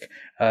music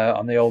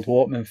on the old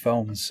Walkman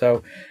phones.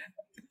 So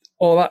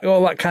all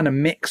that kind of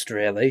mixed,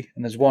 really.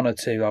 And there's one or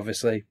two,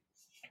 obviously,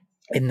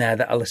 in there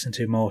that I listen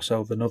to more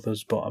so than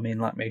others. But I mean,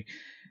 like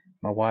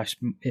my wife's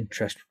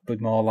interest would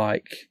be more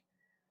like,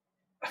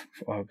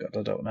 oh God,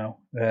 I don't know,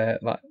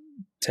 like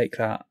Take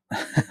That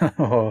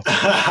or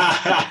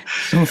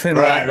something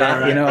like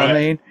that. You know what I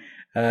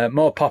mean?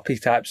 More poppy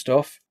type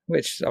stuff,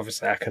 which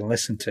obviously I can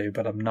listen to,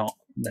 but I'm not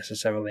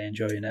necessarily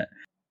enjoying it.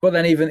 But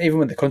then even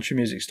with the country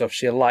music stuff,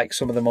 she'll like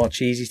some of the more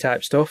cheesy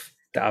type stuff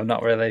that I'm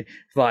not really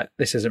like.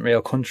 This isn't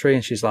real country,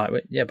 and she's like,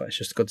 yeah, but it's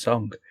just a good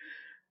song.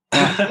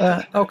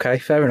 Okay,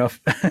 fair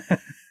enough.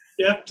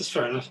 Yeah, just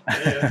fair enough.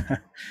 Yeah.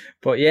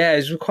 But yeah,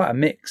 it's quite a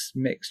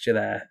mixture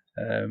there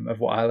of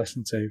what I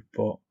listen to.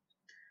 But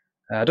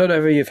I don't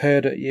know if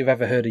you've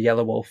ever heard of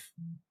Yellow Wolf.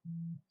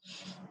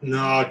 No,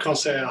 I can't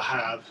say I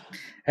have.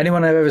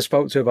 Anyone I've ever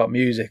spoke to about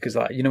music is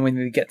like, you know, when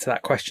you get to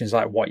that question, it's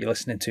like, what you're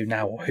listening to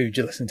now, or who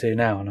do you listen to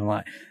now? And I'm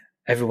like,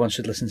 everyone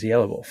should listen to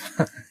Yellow Wolf.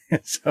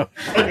 So,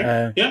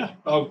 okay. Yeah,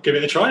 I'll give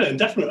it a try then,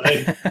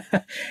 definitely.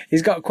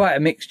 He's got quite a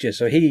mixture.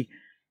 So he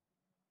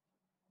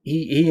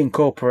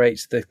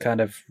incorporates the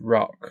kind of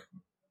rock,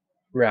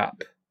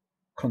 rap,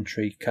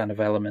 country kind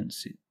of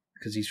elements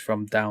because he's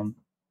from down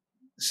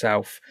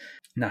south,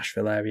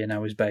 Nashville area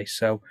now is based.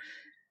 So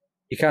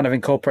he kind of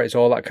incorporates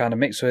all that kind of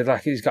mix. So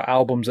like he's got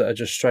albums that are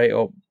just straight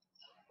up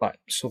like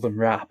southern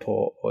rap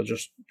or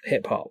just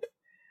hip hop.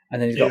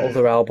 And then he's got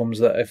other albums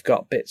that have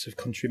got bits of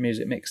country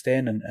music mixed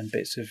in and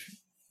bits of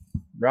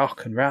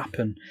rock and rap.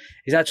 And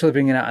he's actually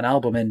bringing out an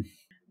album in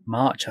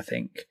March, I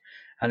think.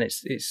 And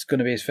it's going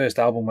to be his first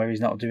album where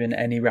he's not doing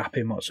any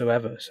rapping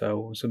whatsoever.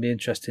 So it's going to be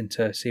interesting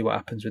to see what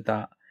happens with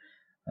that.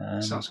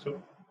 Sounds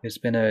cool. It's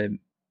been a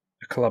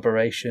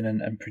collaboration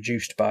and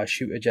produced by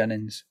Shooter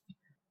Jennings,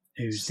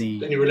 who's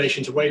any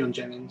relation to Waylon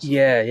Jennings?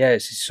 Yeah,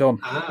 it's his son.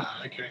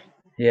 Ah, okay.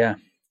 Yeah,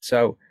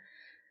 so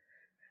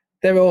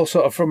they're all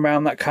sort of from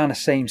around that kind of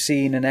same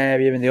scene and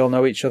area, and they all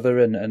know each other.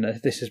 And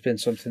this has been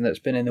something that's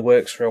been in the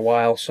works for a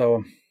while.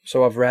 So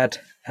I've read,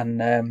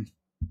 and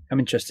I'm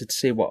interested to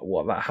see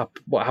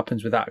what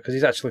happens with that because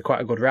he's actually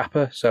quite a good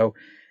rapper. So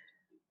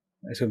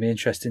it's going to be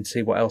interesting to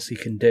see what else he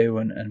can do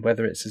and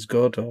whether it's as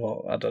good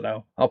or I don't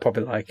know. I'll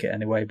probably like it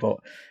anyway. But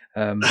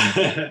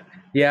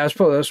yeah, I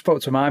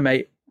spoke to my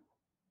mate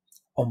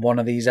on one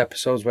of these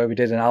episodes where we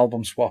did an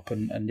album swap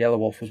and Yellow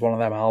Wolf was one of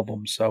them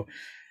albums. So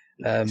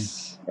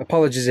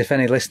apologies if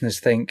any listeners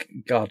think,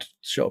 God,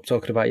 shut up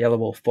talking about Yellow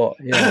Wolf. But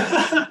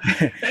yeah,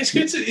 it's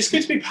good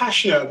to be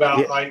passionate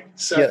about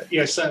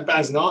certain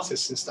bands and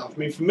artists and stuff. I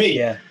mean, for me,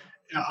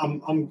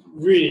 I'm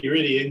really,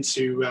 really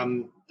into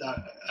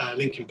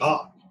Linkin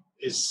Park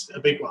is a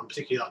big one,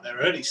 particularly like their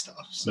early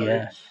stuff.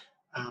 So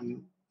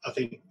I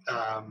think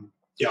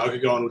I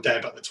could go on all day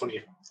about the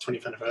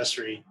 20th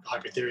anniversary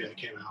Hybrid Theory that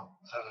came out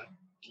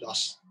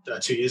last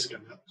 2 years ago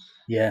now.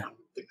 Yeah, I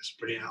think that's a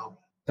brilliant album.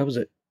 That was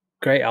a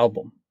great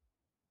album.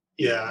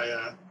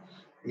 Yeah.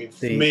 I mean,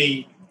 for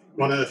me,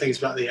 one of the things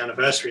about the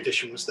anniversary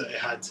edition was that it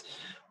had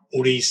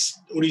all these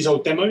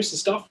old demos and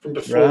stuff from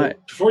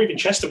before even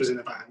Chester was in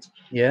the band.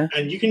 Yeah,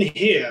 and you can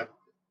hear.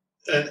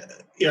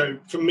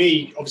 For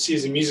me, obviously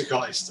as a music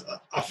artist,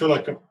 I feel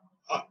like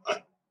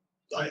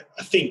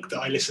I think that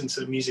I listen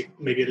to music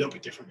maybe a little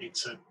bit differently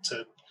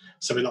to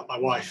somebody like my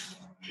wife,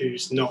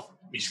 who's not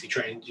musically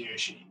trained. You know,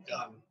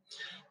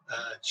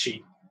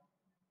 she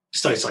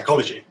studied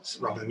psychology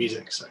rather than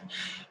music. So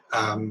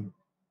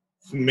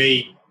for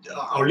me,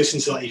 I'll listen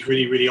to like these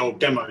really, really old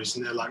demos,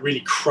 and they're like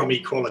really crummy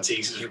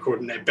qualities. It's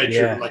recorded in their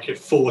bedroom, like a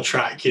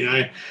 4-track, you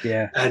know.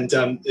 Yeah. And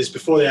it's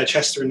before they had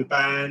Chester in the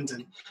band,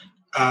 and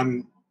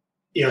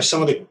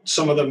some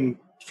of them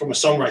from a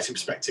songwriting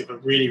perspective are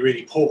really,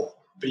 really poor,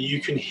 but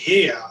you can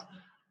hear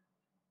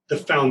the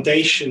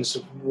foundations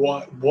of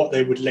what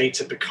they would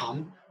later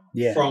become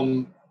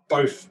from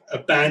both a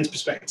band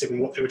perspective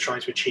and what they were trying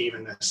to achieve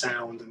in their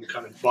sound and the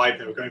kind of vibe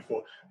they were going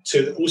for,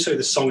 to also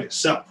the song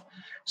itself.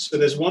 So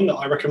there's one that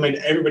I recommend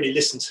everybody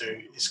listen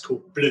to. It's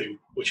called Blue,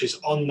 which is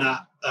on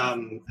that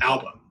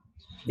album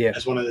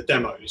as one of the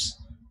demos.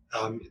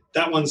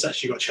 That one's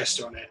actually got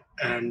Chester on it,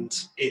 and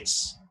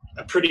it's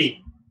a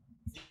pretty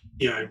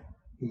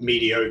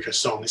mediocre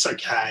song. It's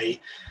okay.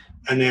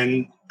 And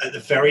then at the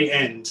very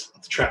end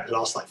of the track, the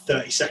last like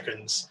 30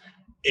 seconds,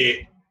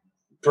 it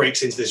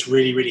breaks into this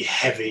really, really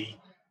heavy,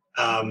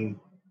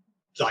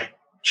 like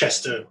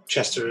Chester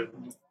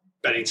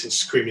Bennington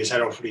screaming his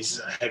head off with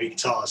these heavy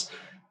guitars.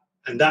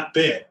 And that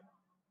bit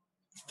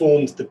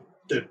formed the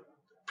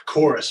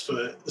chorus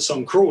for the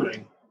song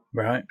Crawling.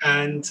 Right.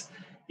 And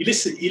you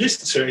listen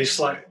to it, it's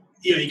like,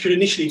 you could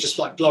initially just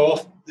like blow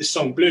off this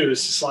song Blue.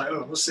 It's just like,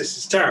 oh, what's this?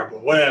 It's terrible,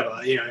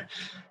 whatever,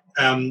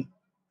 And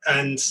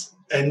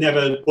and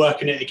never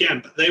working it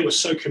again. But they were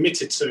so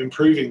committed to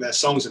improving their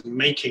songs and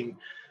making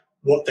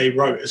what they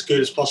wrote as good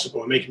as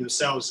possible and making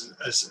themselves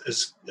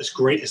as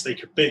great as they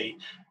could be,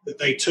 that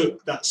they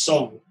took that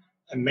song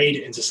and made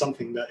it into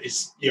something that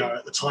is,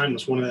 at the time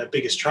was one of their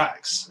biggest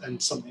tracks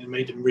and something that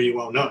made them really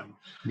well known.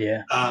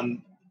 Yeah.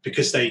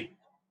 Because they,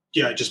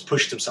 just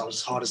pushed themselves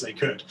as hard as they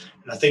could.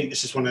 And I think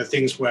this is one of the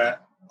things where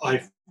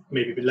I've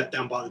maybe been let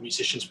down by the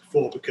musicians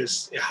before,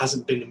 because it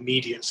hasn't been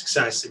immediate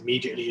success,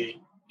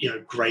 immediately,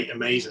 great,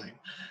 amazing.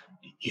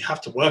 You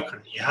have to work on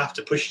it. You have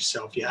to push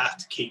yourself. You have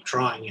to keep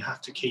trying. You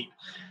have to keep,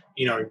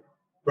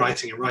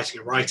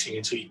 writing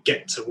until you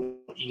get to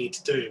what you need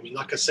to do. I mean,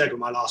 like I said, with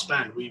my last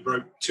band, we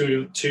wrote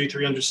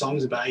 300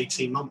 songs in about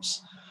 18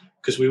 months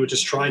because we were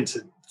just trying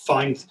to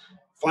find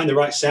the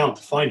right sound,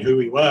 to find who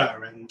we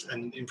were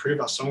and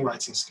improve our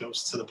songwriting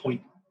skills to the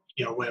point,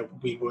 where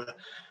we were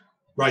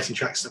writing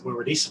tracks that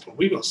were releasable.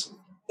 We got some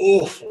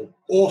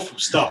awful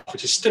stuff,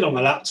 which is still on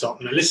my laptop.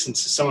 And I listened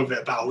to some of it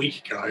about a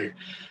week ago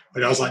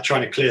when I was like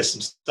trying to clear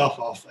some stuff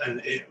off, and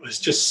it was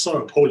just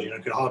so appalling I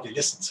could hardly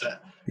listen to it.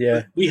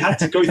 Yeah, but we had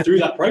to go through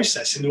that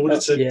process in order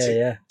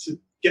to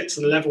get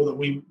to the level that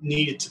we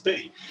needed to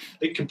be.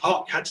 Linkin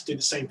Park had to do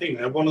the same thing.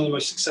 They're one of the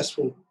most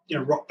successful,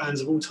 rock bands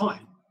of all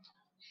time.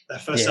 Their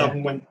first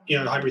album went,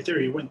 Hybrid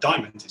Theory, went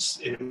diamond. It's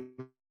in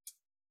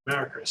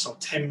America. It sold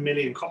 10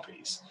 million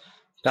copies.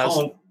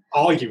 Can't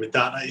argue with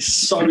that. That is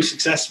so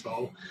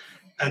successful.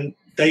 And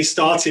they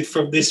started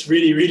from this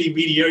really, really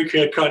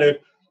mediocre kind of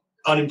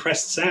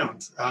unimpressed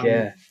sound.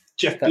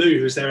 Jeff Blue,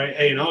 who's their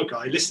A&R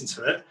guy, listened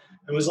to it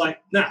and was like,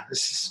 nah,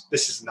 this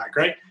isn't that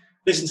great.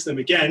 Listened to them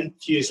again a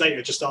few years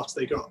later, just after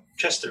they got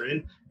Chester in.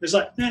 It was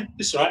like,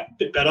 it's all right, a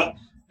bit better.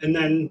 And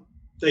then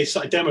they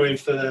started demoing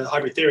for the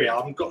Hybrid Theory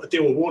album, got the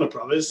deal with Warner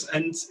Brothers,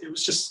 and it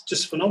was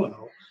just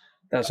phenomenal.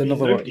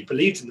 Nobody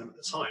believed in them at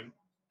the time.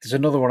 There's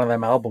another one of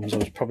them albums I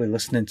was probably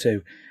listening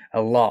to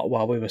a lot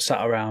while we were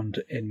sat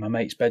around in my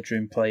mate's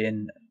bedroom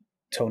playing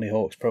Tony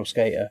Hawk's Pro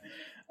Skater.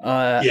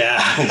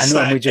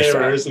 And we just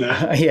era, isn't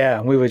it?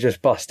 And we were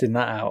just busting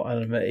that out,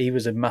 and he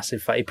was a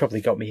massive fan. He probably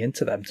got me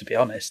into them, to be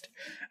honest.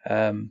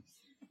 And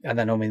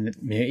then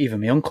even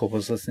my uncle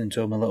was listening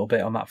to him a little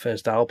bit on that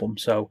first album.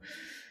 So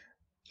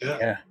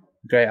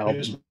great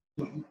album.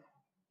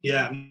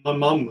 My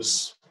mum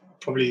was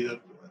probably I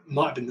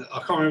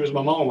can't remember if it was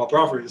my mum or my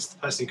brother. It was the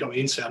person who got me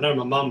into it. I know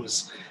my mum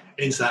was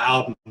into that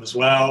album as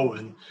well,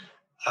 and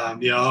I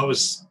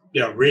was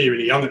really,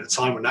 really young at the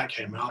time when that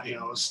came out. I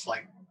was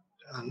like,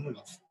 I don't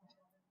know,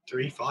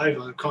 3, 5,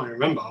 I can't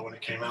remember when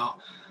it came out.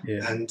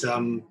 And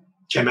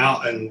came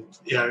out, and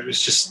it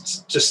was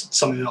just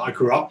something that I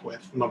grew up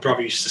with. My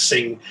brother used to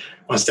sing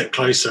One Step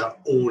Closer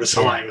all the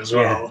time as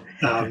well,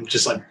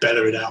 just like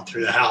bellow it out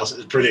through the house. It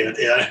was brilliant.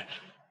 It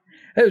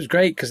was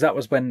great because that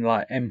was when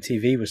like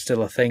MTV was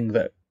still a thing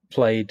that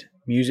played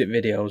music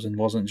videos and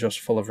wasn't just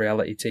full of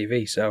reality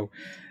TV. So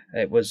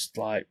it was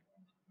like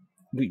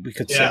we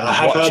could sit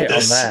and watch it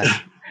on there.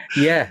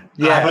 I've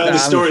heard the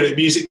story that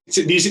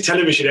music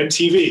television,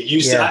 MTV,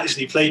 used to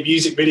actually play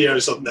music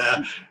videos on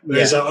there.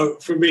 Whereas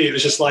for me, it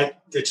was just like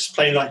they're just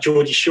playing like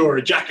Geordie Shore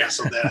and Jackass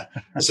on there.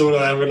 That's all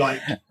I ever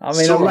like. I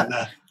mean,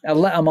 I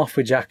let them off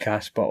with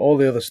Jackass, but all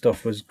the other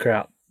stuff was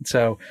crap.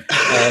 So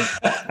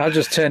I'll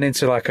just turn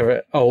into like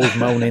an old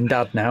moaning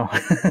dad now.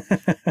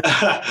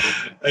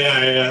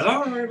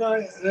 Don't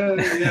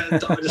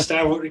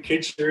understand what the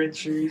kids are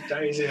into these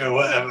days, or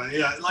whatever.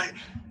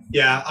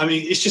 I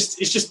mean, it's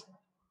just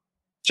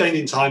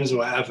changing times or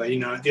whatever. At the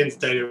end of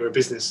the day, they were a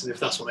business, and if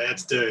that's what they had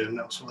to do, then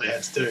that's what they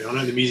had to do. I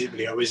know the music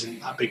video isn't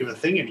that big of a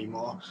thing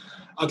anymore.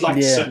 I'd like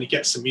to certainly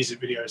get some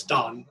music videos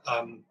done.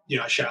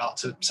 Shout out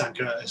to Sam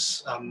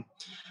Curtis,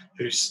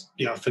 who's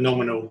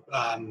phenomenal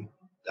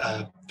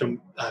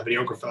film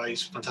videographer.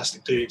 He's a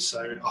fantastic dude,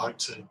 so I hope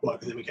to work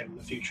with him again in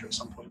the future at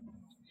some point.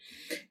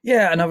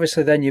 Yeah, and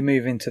obviously then you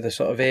move into the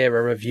sort of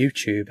era of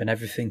YouTube, and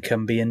everything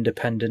can be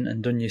independent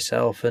and done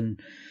yourself, and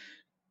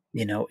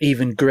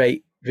even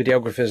great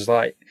videographers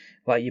like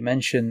you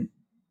mentioned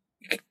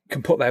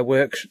can put their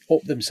works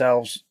up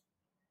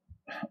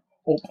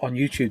on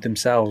YouTube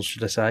themselves,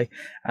 should I say?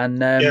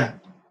 And the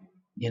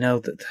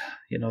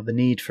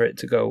need for it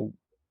to go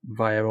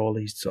via all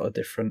these sort of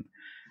different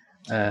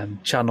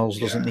channels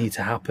doesn't need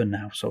to happen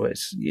now. So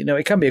it's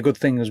it can be a good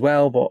thing as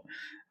well, but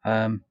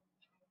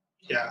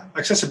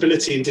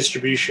accessibility and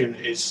distribution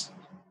is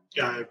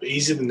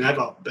easier than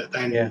ever. But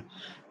then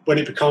when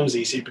it becomes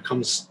easy, it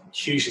becomes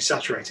hugely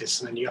saturated,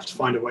 and then you have to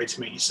find a way to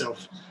make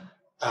yourself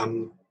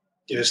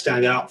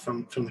stand out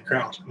from the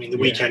crowd. I mean, The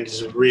Weeknd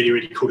is a really,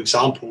 really cool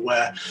example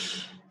where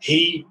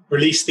he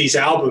released these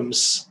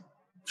albums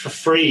for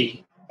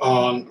free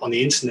on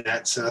the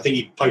internet, and I think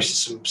he posted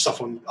some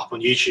stuff up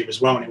on YouTube as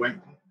well, and it went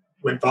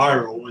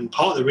viral. And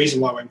part of the reason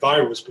why it went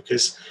viral was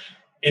because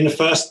in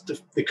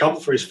the cover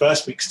for his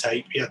first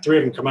mixtape, he had 3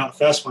 of them come out. The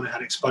first one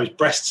had exposed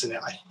breasts in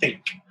it, I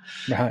think.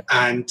 Right.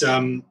 And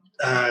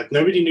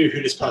nobody knew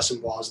who this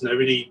person was.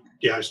 Nobody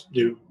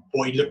knew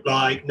what he looked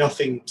like,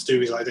 nothing to do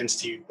with his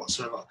identity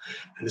whatsoever.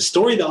 And the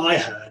story that I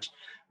heard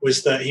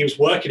was that he was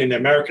working in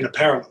American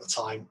Apparel at the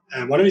time,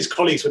 and one of his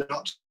colleagues went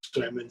up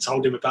to him and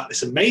told him about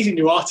this amazing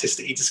new artist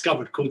that he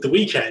discovered called The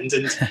Weeknd,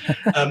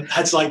 and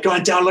had to like go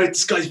and download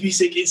this guy's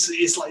music.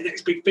 It's like the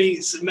next big thing.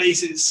 It's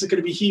amazing. It's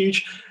going to be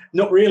huge.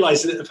 Not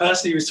realizing that the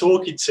person he was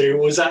talking to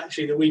was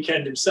actually The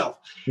Weeknd himself.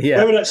 Yeah.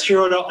 Whether that's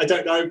true or not, I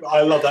don't know. But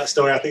I love that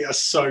story. I think that's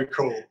so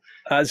cool.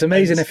 It's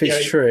amazing if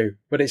it's true,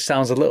 but it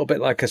sounds a little bit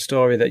like a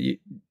story that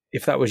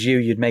if that was you,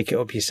 you'd make it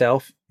up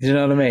yourself. You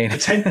know what I mean?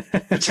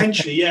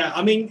 Potentially, yeah.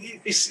 I mean,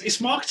 it's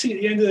marketing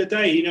at the end of the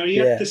day. You know,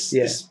 you have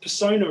this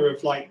persona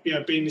of like, you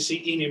know, being this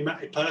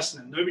enigmatic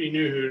person, and nobody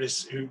knew who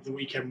The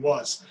Weeknd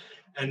was,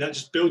 and that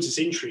just builds this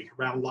intrigue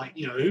around like,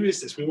 you know, who is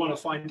this? We want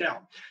to find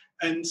out,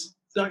 and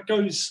that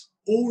goes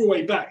all the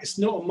way back. It's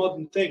not a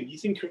modern thing. You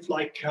think of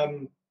like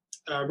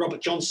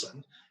Robert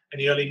Johnson in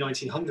the early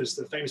 1900s,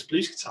 the famous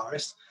blues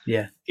guitarist.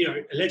 Yeah. You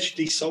know,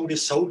 allegedly sold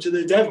his soul to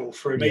the devil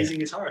for amazing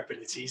guitar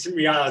abilities. In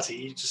reality,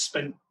 he just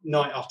spent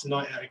night after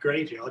night at a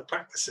graveyard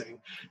practicing.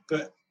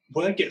 But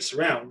word gets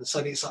around, and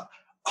suddenly it's like,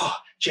 oh,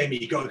 Jamie,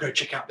 you got to go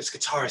check out this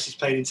guitarist who's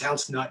playing in town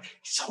tonight.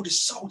 He sold his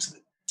soul to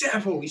the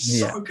devil. He's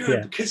so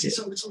good because he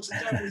sold his soul to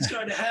the devil. He's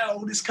going to hell,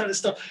 all this kind of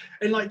stuff.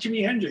 And like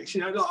Jimi Hendrix,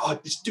 you know, like, oh,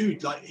 this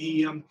dude, like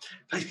he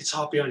plays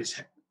guitar behind his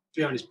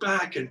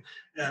back and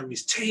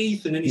his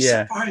teeth, and then he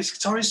fired his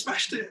guitar and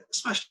smashed it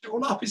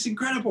all up. It's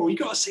incredible. You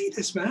got to see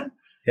this, man.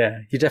 Yeah,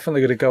 you're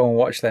definitely going to go and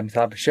watch them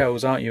type of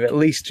shows, aren't you? At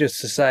least just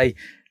to say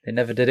they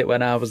never did it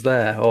when I was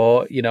there,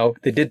 or you know,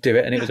 they did do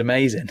it and it was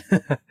amazing.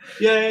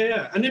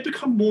 yeah, and they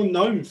become more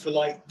known for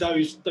like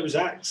those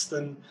acts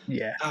than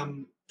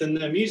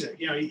their music.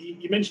 You know,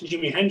 you mentioned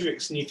Jimi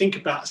Hendrix, and you think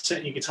about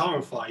setting your guitar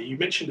on fire. You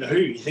mentioned The Who,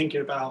 you're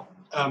thinking about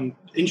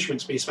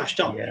instruments being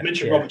smashed up. You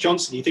mentioned Robert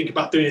Johnson, you think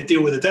about doing a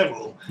deal with the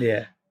devil.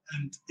 Yeah.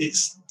 And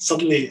it's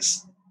not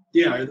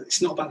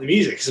about the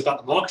music, it's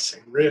about the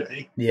marketing,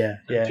 really. Yeah,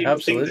 people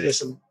absolutely.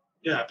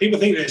 People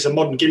think that it's a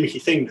modern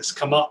gimmicky thing that's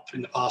come up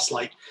in the past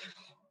like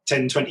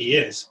 10, 20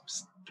 years.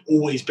 It's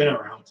always been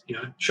around, you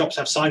know. Shops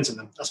have signs on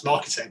them. That's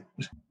marketing.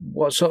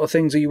 What sort of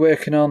things are you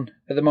working on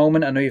at the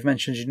moment? I know you've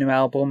mentioned your new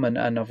album,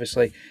 and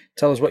obviously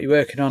tell us what you're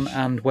working on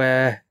and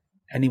where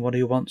anyone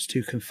who wants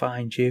to can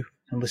find you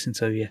and listen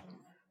to you.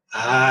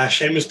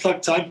 Shameless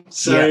plug time.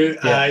 So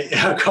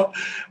I've got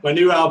my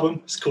new album.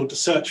 It's called The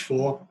Search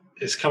For.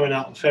 It's coming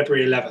out on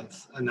February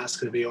 11th, and that's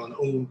going to be on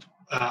all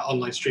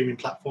online streaming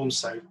platforms.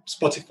 So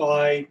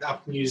Spotify,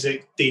 Apple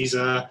Music,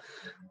 Deezer.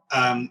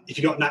 If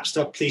you've got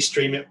Napster, please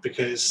stream it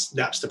because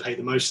Napster pay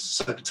the most.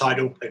 So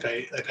Tidal,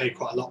 they pay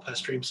quite a lot per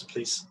stream. So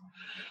please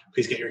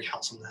get your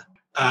accounts on there.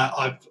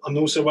 I'm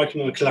also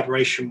working on a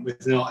collaboration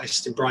with an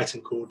artist in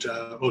Brighton called,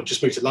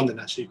 just moved to London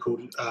actually,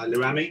 called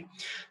Luami.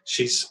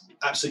 She's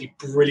absolutely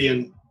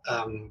brilliant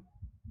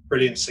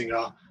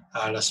singer.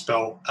 I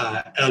spell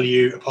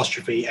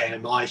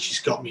LU''AMI. She's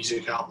got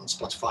music out on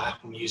Spotify,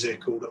 Apple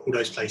Music, all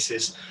those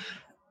places.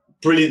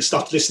 Brilliant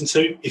stuff to listen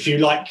to. If you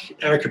like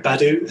Erykah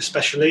Badu,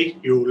 especially,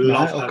 you'll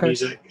love her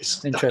music. It's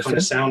that kind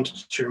of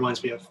sound. She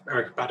reminds me of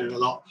Erykah Badu a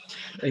lot.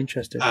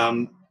 Interesting.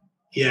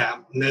 Yeah,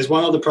 and there's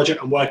one other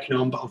project I'm working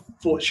on, but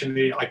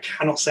unfortunately I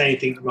cannot say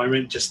anything at the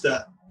moment, just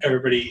that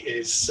everybody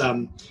is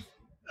in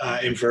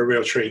for a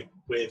real treat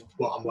with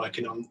what I'm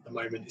working on at the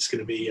moment. It's going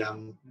to be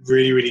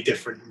really, really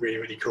different, really,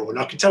 really cool. And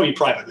I can tell you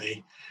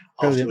privately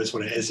afterwards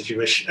what it is if you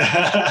wish.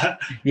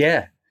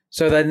 Yeah.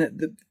 So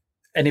then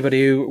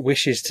anybody who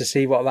wishes to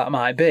see what that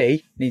might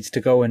be needs to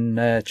go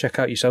and check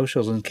out your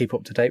socials and keep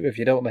up to date with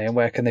you, don't they? And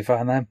where can they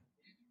find them?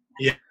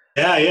 Yeah.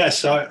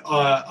 So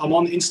I'm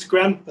on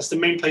Instagram. That's the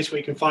main place where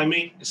you can find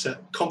me. It's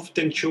at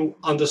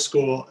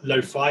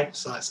confidential_lo-fi.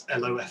 So that's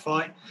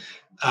LOFI.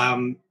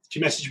 If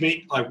you message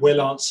me, I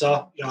will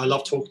answer. You know, I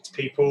love talking to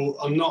people.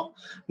 I'm not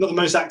the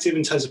most active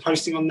in terms of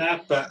posting on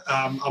there, but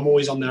I'm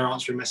always on there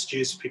answering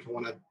messages. If people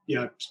want to, you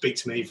know, speak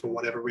to me for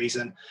whatever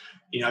reason.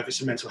 You know, if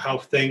it's a mental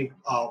health thing,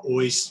 I'll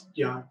always,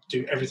 you know,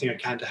 do everything I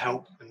can to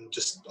help and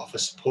just offer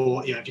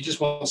support. You know, if you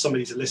just want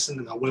somebody to listen,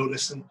 then I will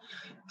listen.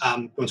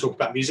 Want to talk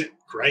about music?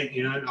 Great.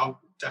 You know,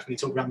 I'll definitely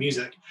talk about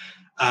music.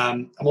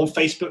 I'm on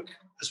Facebook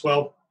as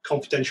well,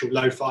 Confidential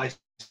Lo-Fi.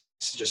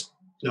 It's just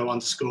no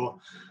underscore.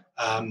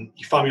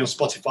 You find me on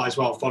Spotify as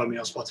well. Follow me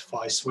on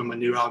Spotify. So when my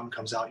new album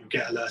comes out, you'll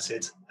get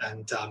alerted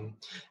and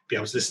be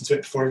able to listen to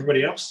it before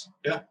everybody else.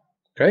 Yeah.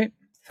 Great.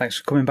 Thanks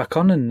for coming back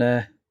on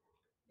and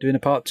doing a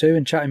part 2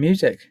 and chatting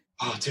music.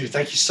 Oh, dude,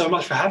 thank you so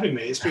much for having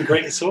me. It's been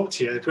great to talk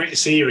to you. Great to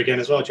see you again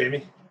as well,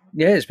 Jamie.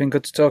 Yeah, it's been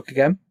good to talk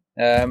again.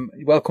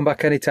 Welcome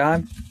back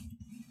anytime.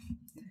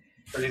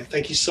 Brilliant.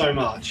 Thank you so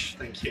much.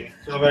 Thank you.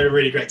 I've had a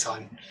really great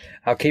time.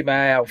 I'll keep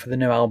my eye out for the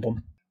new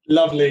album.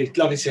 Lovely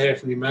to hear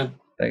from you, man.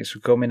 Thanks for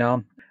coming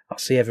on. I'll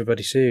see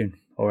everybody soon,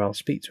 or I'll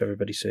speak to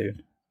everybody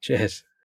soon. Cheers.